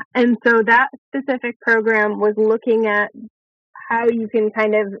grant. And so that specific program was looking at how you can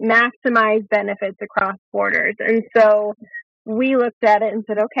kind of maximize benefits across borders. And so we looked at it and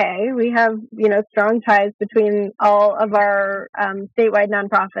said, okay, we have, strong ties between all of our statewide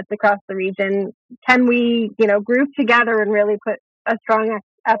nonprofits across the region. Can we, group together and really put a strong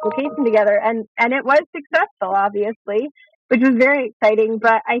application together? And it was successful, obviously, which was very exciting.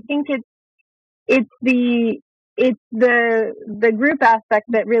 But I think it's the group aspect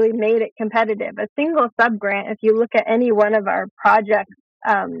that really made it competitive. A single sub-grant, if you look at any one of our projects,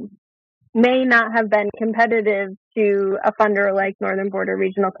 may not have been competitive to a funder like Northern Border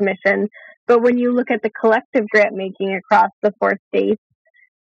Regional Commission. But when you look at the collective grant making across the 4 states,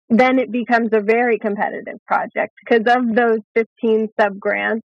 then it becomes a very competitive project, because of those 15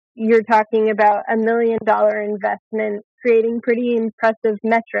 sub-grants, you're talking about $1 million investment, creating pretty impressive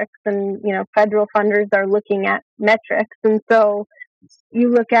metrics, and federal funders are looking at metrics. And so you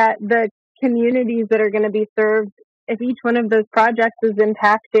look at the communities that are going to be served. If each one of those projects is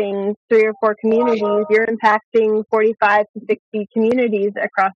impacting 3 or 4 communities, you're impacting 45 to 60 communities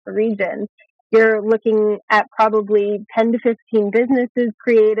across the region. You're looking at probably 10 to 15 businesses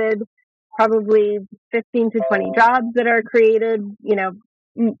created, probably 15 to 20 jobs that are created,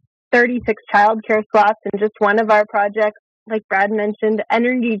 36 childcare slots in just one of our projects. Like Brad mentioned,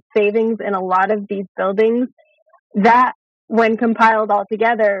 energy savings in a lot of these buildings. That, when compiled all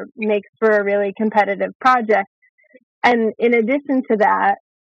together, makes for a really competitive project. And in addition to that,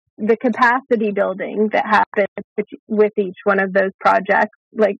 the capacity building that happens with each one of those projects,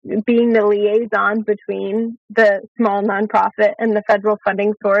 like being the liaison between the small nonprofit and the federal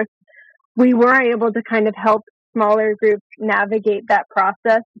funding source, we were able to kind of help smaller groups navigate that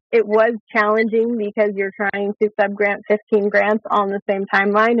process. It was challenging because you're trying to sub-grant 15 grants on the same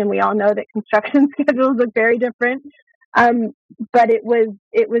timeline, and we all know that construction schedules look very different. But it was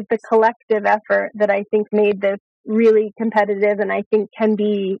the collective effort that I think made this really competitive, and I think can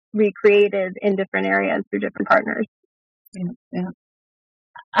be recreated in different areas through different partners. Yeah.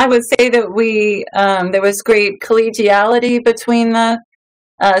 I would say that we there was great collegiality between the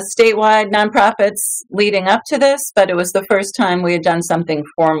statewide nonprofits leading up to this, but it was the first time we had done something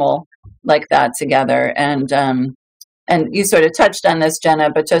formal like that together. And you sort of touched on this, Jenna,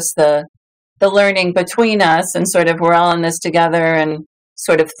 but just the learning between us, and sort of we're all in this together, and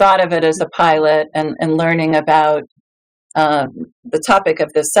sort of thought of it as a pilot, and learning about the topic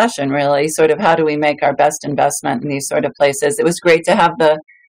of this session, really, sort of how do we make our best investment in these sort of places. It was great to have the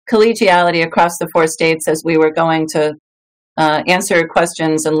collegiality across the 4 states as we were going to answer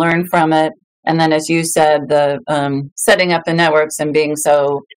questions and learn from it. And then, as you said, the setting up the networks and being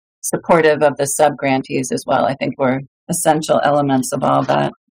so supportive of the sub-grantees as well, I think were essential elements of all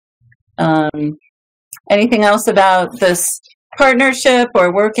that. Anything else about this partnership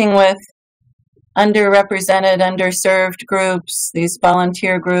or working with underrepresented, underserved groups, these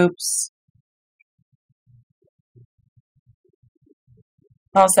volunteer groups?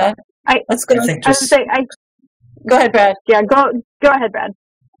 All set? Let's go. Go ahead, Brad. Yeah, go ahead, Brad.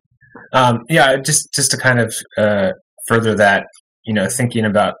 Just to kind of further that, thinking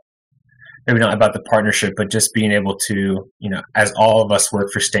about, maybe not about the partnership, but just being able to, as all of us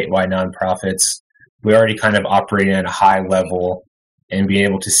work for statewide nonprofits, we already kind of operating at a high level, and being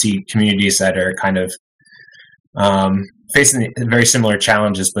able to see communities that are kind of facing very similar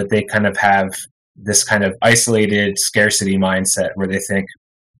challenges, but they kind of have this kind of isolated scarcity mindset where they think,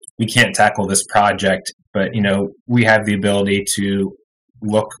 we can't tackle this project, but we have the ability to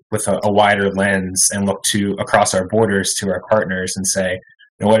look with a wider lens and look to across our borders to our partners and say,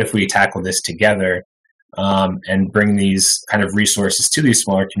 what if we tackle this together, and bring these kind of resources to these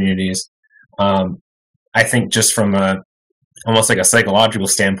smaller communities. I think just from almost like a psychological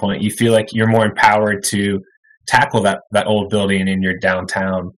standpoint, you feel like you're more empowered to tackle that old building in your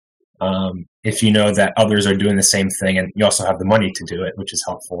downtown, if you know that others are doing the same thing and you also have the money to do it, which is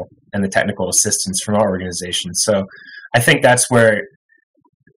helpful, and the technical assistance from our organization. So I think that's where,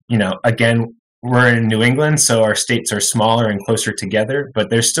 again, we're in New England, so our states are smaller and closer together,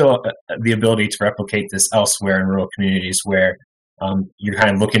 but there's still the ability to replicate this elsewhere in rural communities where you're kind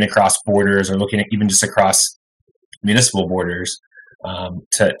of looking across borders or looking at even just across municipal borders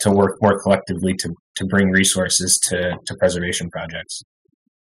to work more collectively to bring resources to preservation projects.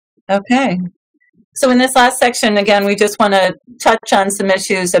 Okay. So in this last section, again, we just want to touch on some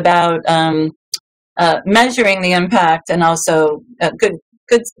issues about measuring the impact and also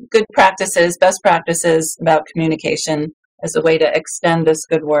good practices, best practices about communication as a way to extend this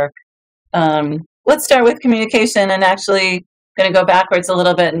good work. Let's start with communication, and actually going to go backwards a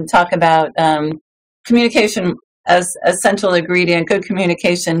little bit and talk about communication as a central ingredient, good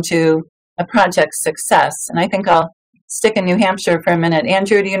communication to a project's success. And I think I'll stick in New Hampshire for a minute.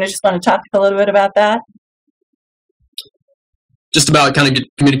 Andrew, do you just want to talk a little bit about that? Just about kind of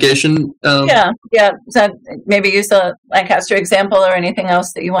communication? Yeah. So maybe use the Lancaster example or anything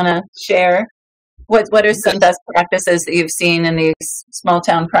else that you want to share. What are some best practices that you've seen in these small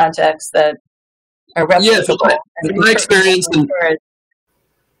town projects that are replicable? My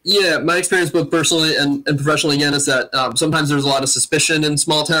experience both personally and professionally, again, is that sometimes there's a lot of suspicion in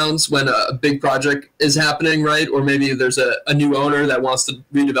small towns when a big project is happening, right? Or maybe there's a new owner that wants to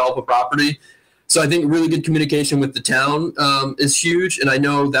redevelop a property. So I think really good communication with the town is huge, and I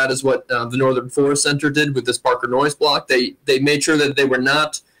know that is what the Northern Forest Center did with this Parker Noise block. They made sure that they were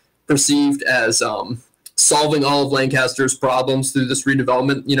not perceived as solving all of Lancaster's problems through this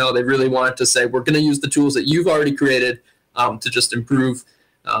redevelopment. They really wanted to say, we're going to use the tools that you've already created to just improve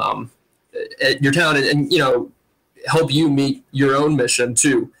your town and help you meet your own mission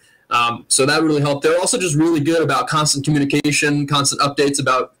too. So that really helped. They're also just really good about constant communication, constant updates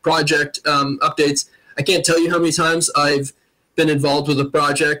about project updates. I can't tell you how many times I've been involved with a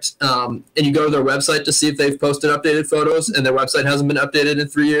project and you go to their website to see if they've posted updated photos and their website hasn't been updated in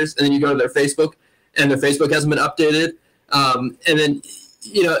 3 years. And then you go to their Facebook and their Facebook hasn't been updated. And then,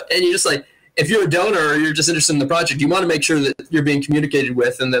 and you're just like, if you're a donor or you're just interested in the project, you want to make sure that you're being communicated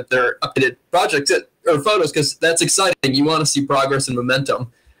with and that they're updated projects or photos, because that's exciting. You want to see progress and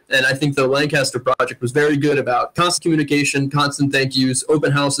momentum. And I think the Lancaster project was very good about constant communication, constant thank yous,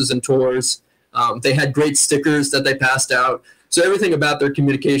 open houses and tours. They had great stickers that they passed out. So everything about their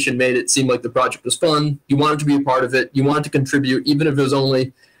communication made it seem like the project was fun. You wanted to be a part of it. You wanted to contribute, even if it was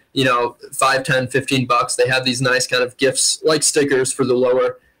only, $5, $10, $15. They had these nice kind of gifts like stickers for the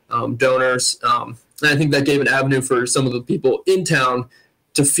lower donors. And I think that gave an avenue for some of the people in town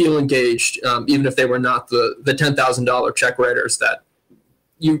to feel engaged, even if they were not the $10,000 check writers that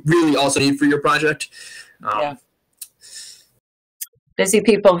you really also need for your project. Busy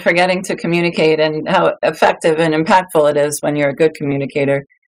people forgetting to communicate, and how effective and impactful it is when you're a good communicator.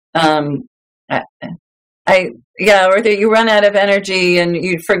 Or that you run out of energy and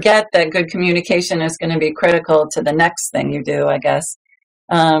you forget that good communication is going to be critical to the next thing you do, I guess.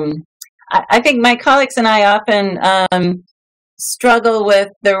 I think my colleagues and I often struggle with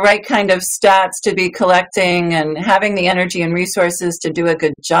the right kind of stats to be collecting and having the energy and resources to do a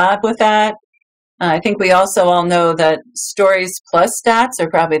good job with that. I think we also all know that stories plus stats are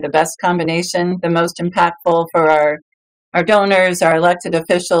probably the best combination, the most impactful for our donors, our elected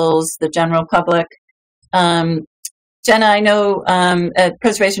officials, the general public. Jenna, I know at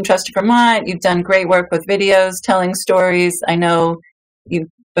Preservation Trust of Vermont, you've done great work with videos, telling stories. I know you've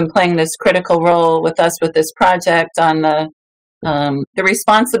been playing this critical role with us with this project on the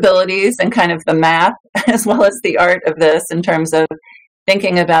responsibilities and kind of the math as well as the art of this in terms of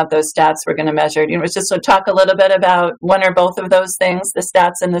thinking about those stats we're going to measure. Just to talk a little bit about one or both of those things, the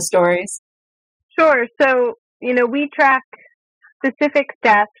stats and the stories. Sure. So, we track specific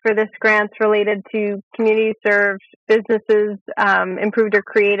stats for this grants related to community served, businesses improved or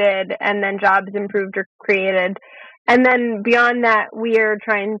created, and then jobs improved or created. And then beyond that, we are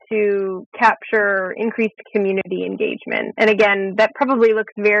trying to capture increased community engagement. And again, that probably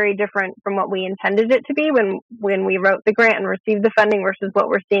looks very different from what we intended it to be when we wrote the grant and received the funding versus what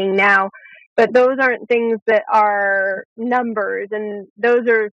we're seeing now. But those aren't things that are numbers, and those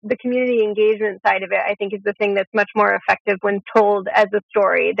are the community engagement side of it, I think, is the thing that's much more effective when told as a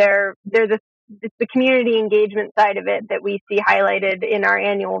story. It's the community engagement side of it that we see highlighted in our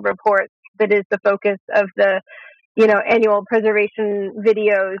annual reports that is the focus of the annual preservation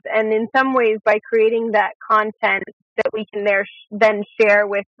videos. And in some ways, by creating that content that we can then share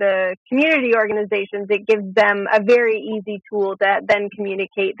with the community organizations, it gives them a very easy tool to then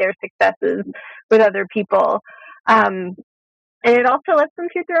communicate their successes with other people. And it also lets them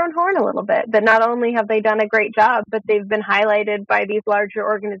toot their own horn a little bit, that not only have they done a great job, but they've been highlighted by these larger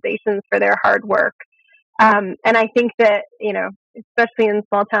organizations for their hard work. And I think that, especially in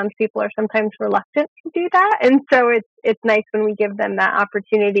small towns, people are sometimes reluctant to do that. And so it's nice when we give them that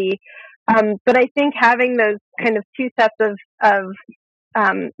opportunity. But I think having those kind of two sets of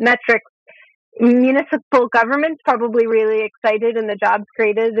metrics, municipal government's probably really excited in the jobs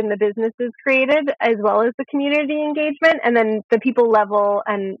created and the businesses created, as well as the community engagement, and then the people level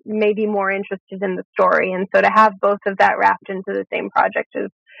and maybe more interested in the story. And so to have both of that wrapped into the same project is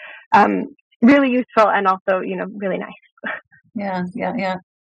really useful and also, really nice. Yeah.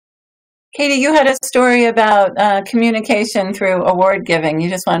 Katie, you had a story about communication through award giving. You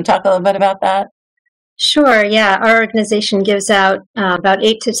just want to talk a little bit about that? Sure, yeah. Our organization gives out about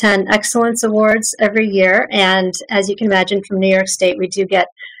 8 to 10 excellence awards every year. And as you can imagine, from New York State, we do get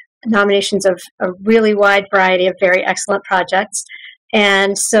nominations of a really wide variety of very excellent projects.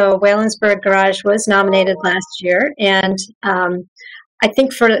 And so Waylandsburg Garage was nominated last year. And I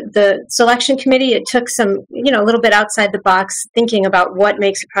think for the selection committee, it took some, a little bit outside the box thinking about what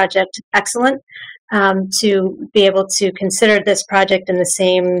makes a project excellent to be able to consider this project in the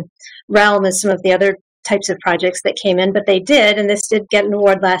same realm as some of the other types of projects that came in, but they did, and this did get an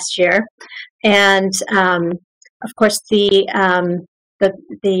award last year. And of course, the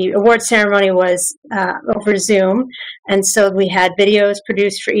award ceremony was over Zoom, and so we had videos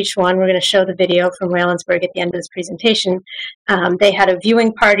produced for each one. We're going to show the video from Waylandsburg at the end of this presentation. They had a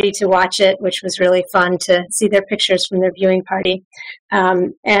viewing party to watch it, which was really fun to see their pictures from their viewing party.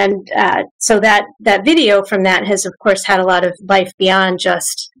 So that video from that has, of course, had a lot of life beyond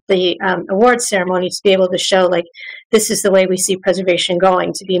just the awards ceremony, to be able to show, like, this is the way we see preservation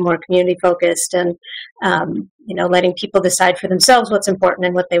going, to be more community focused and, letting people decide for themselves what's important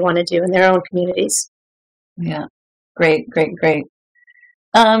and what they want to do in their own communities. Yeah, great.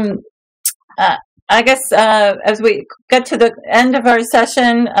 I guess as we get to the end of our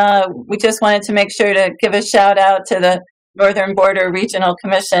session, we just wanted to make sure to give a shout out to the Northern Border Regional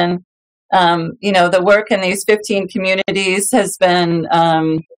Commission. The work in these 15 communities has been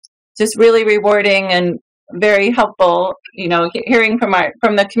just really rewarding and very helpful. Hearing from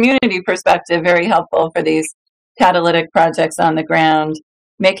the community perspective, very helpful for these catalytic projects on the ground,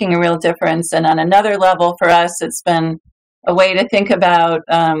 making a real difference. And on another level for us, it's been a way to think about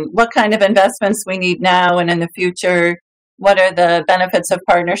what kind of investments we need now and in the future. What are the benefits of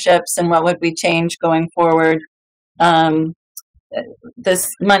partnerships and what would we change going forward? This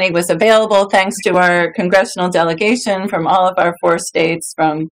money was available thanks to our congressional delegation from all of our 4 states,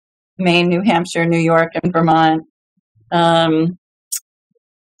 from Maine, New Hampshire, New York, and Vermont.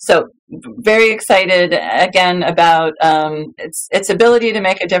 So very excited again about its ability to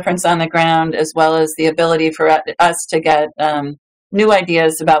make a difference on the ground, as well as the ability for us to get new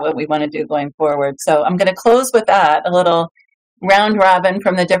ideas about what we want to do going forward. So I'm going to close with that, a little round robin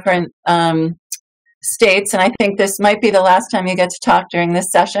from the different states. And I think this might be the last time you get to talk during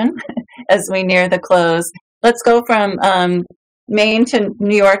this session as we near the close. Let's go from Maine to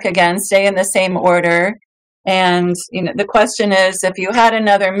New York again, stay in the same order. And the question is, if you had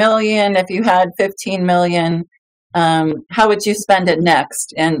another million, if you had 15 million, how would you spend it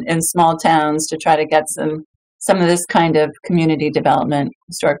next in small towns to try to get some of this kind of community development,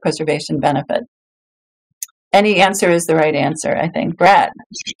 historic preservation benefit? Any answer is the right answer, I think. Brad.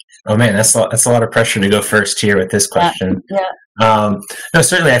 Oh man, that's a lot of pressure to go first here with this question. Yeah. No,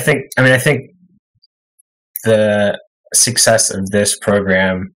 certainly. I think the success of this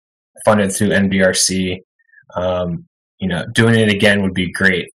program, funded through NBRC, doing it again would be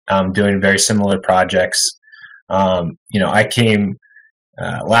great. Doing very similar projects. I came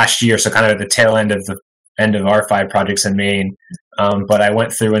last year, so kind of at the tail end of our 5 projects in Maine. But I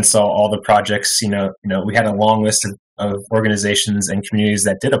went through and saw all the projects. We had a long list of organizations and communities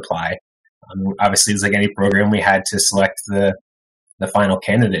that did apply. Obviously, it's like any program, we had to select the final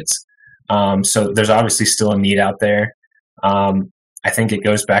candidates. So there's obviously still a need out there. I think it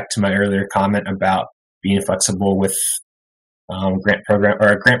goes back to my earlier comment about being flexible with grant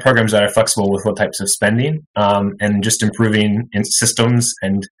programs that are flexible with what types of spending, and just improving in systems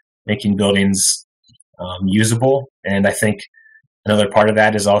and making buildings usable. And I think another part of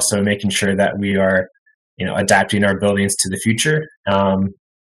that is also making sure that we are, adapting our buildings to the future,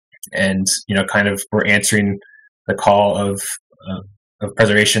 and kind of we're answering the call of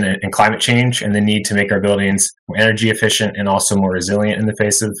preservation and climate change, and the need to make our buildings more energy efficient and also more resilient in the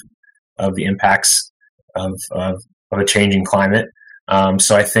face of the impacts of a changing climate.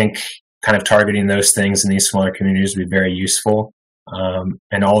 So I think kind of targeting those things in these smaller communities would be very useful.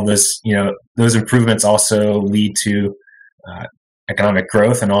 And all of this, those improvements also lead to economic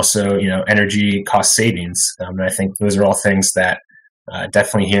growth and also, energy cost savings. And I think those are all things that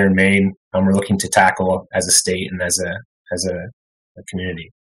definitely here in Maine, we're looking to tackle as a state and as a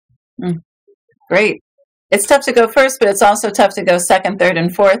community. Great. It's tough to go first, but it's also tough to go second, third,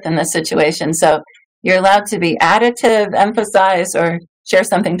 and fourth in this situation. So you're allowed to be additive, emphasize, or share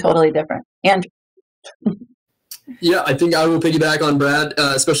something totally different. Andrew. Yeah, I think I will piggyback on Brad,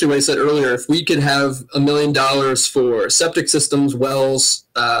 especially what he said earlier. If we could have $1 million for septic systems, wells,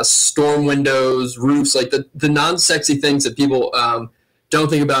 storm windows, roofs, like the non-sexy things that people don't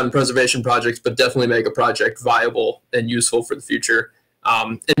think about in preservation projects, but definitely make a project viable and useful for the future.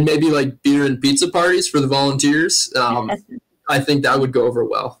 And maybe like beer and pizza parties for the volunteers. I think that would go over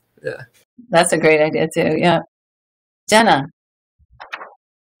well. Yeah. That's a great idea too. Yeah. Jenna.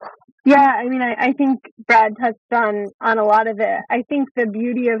 Yeah, I mean, I think Brad touched on a lot of it. I think the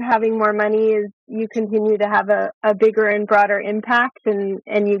beauty of having more money is you continue to have a bigger and broader impact, and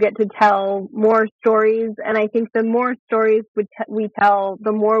you get to tell more stories. And I think the more stories we tell,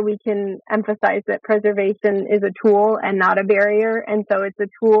 the more we can emphasize that preservation is a tool and not a barrier. And so it's a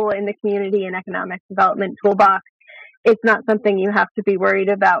tool in the community and economic development toolbox. It's not something you have to be worried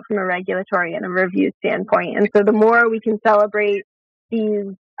about from a regulatory and a review standpoint. And so the more we can celebrate these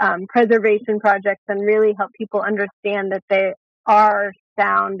preservation projects and really help people understand that they are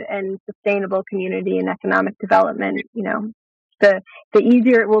sound and sustainable community and economic development, the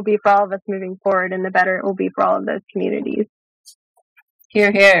easier it will be for all of us moving forward and the better it will be for all of those communities.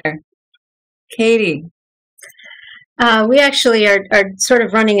 Hear, hear. Katie. We actually are sort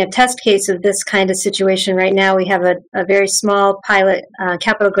of running a test case of this kind of situation right now. We have a very small pilot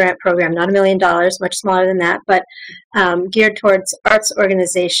capital grant program, not $1 million, much smaller than that, but geared towards arts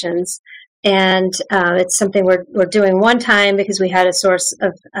organizations. And it's something we're doing one time because we had a source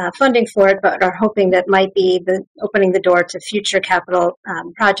of funding for it, but are hoping that might be opening the door to future capital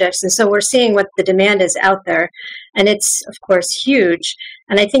projects. And so we're seeing what the demand is out there. And it's, of course, huge.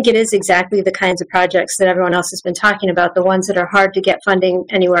 And I think it is exactly the kinds of projects that everyone else has been talking about, the ones that are hard to get funding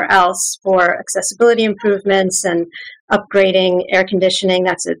anywhere else for accessibility improvements and upgrading air conditioning.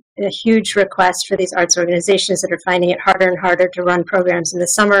 That's a huge request for these arts organizations that are finding it harder and harder to run programs in the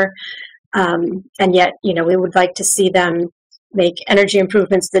summer. And yet, we would like to see them make energy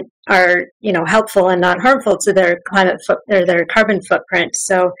improvements that are, helpful and not harmful to their their carbon footprint.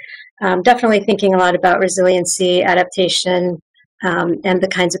 So definitely thinking a lot about resiliency, adaptation, and the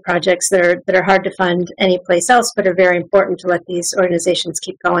kinds of projects that are hard to fund any place else, but are very important to let these organizations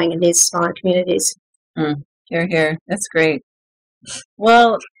keep going in these smaller communities. Hear, hear. That's great.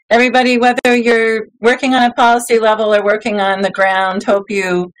 Well, everybody, whether you're working on a policy level or working on the ground, hope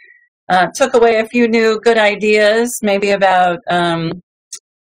you took away a few new good ideas, maybe about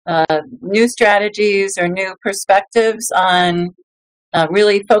new strategies or new perspectives on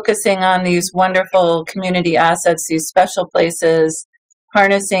really focusing on these wonderful community assets, these special places,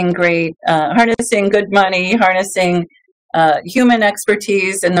 harnessing good money, harnessing human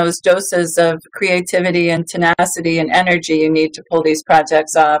expertise and those doses of creativity and tenacity and energy you need to pull these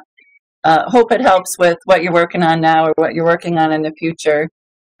projects off. Hope it helps with what you're working on now or what you're working on in the future.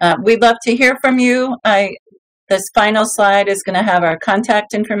 We'd love to hear from you. This final slide is going to have our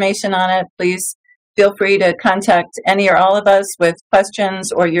contact information on it. Please feel free to contact any or all of us with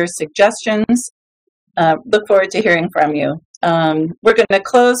questions or your suggestions. Look forward to hearing from you. We're going to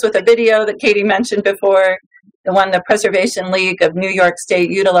close with a video that Katie mentioned before, the one the Preservation League of New York State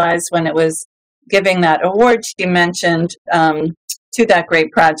utilized when it was giving that award she mentioned to that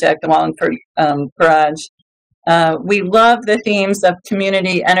great project, the Wallingford Garage. We love the themes of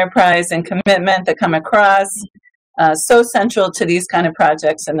community, enterprise, and commitment that come across, so central to these kind of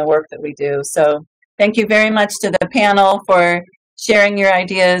projects and the work that we do. So thank you very much to the panel for sharing your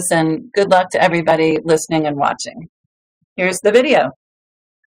ideas, and good luck to everybody listening and watching. Here's the video.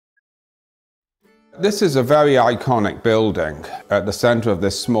 This is a very iconic building at the center of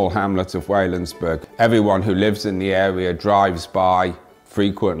this small hamlet of Waylandsburg. Everyone who lives in the area drives by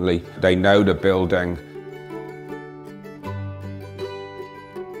frequently. They know the building.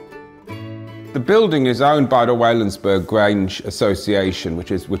 The building is owned by the Waylandsburg Grange Association,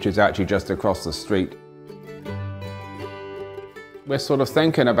 which is actually just across the street. We're sort of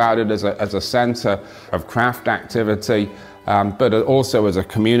thinking about it as a center of craft activity, but also as a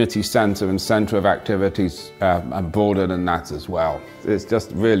community center and center of activities, and broader than that as well. It's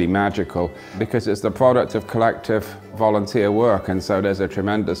just really magical because it's the product of collective volunteer work, and so there's a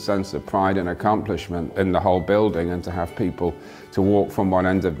tremendous sense of pride and accomplishment in the whole building, and to have people to walk from one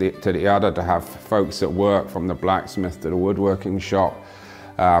end to the other, to have folks at work from the blacksmith to the woodworking shop.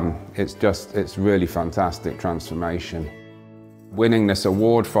 It's really fantastic transformation. Winning this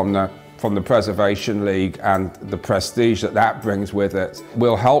award from the Preservation League and the prestige that brings with it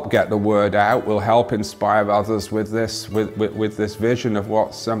will help get the word out, will help inspire others with this vision of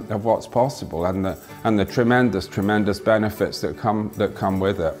what's possible and the tremendous benefits that come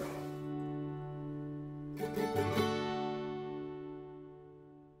with it.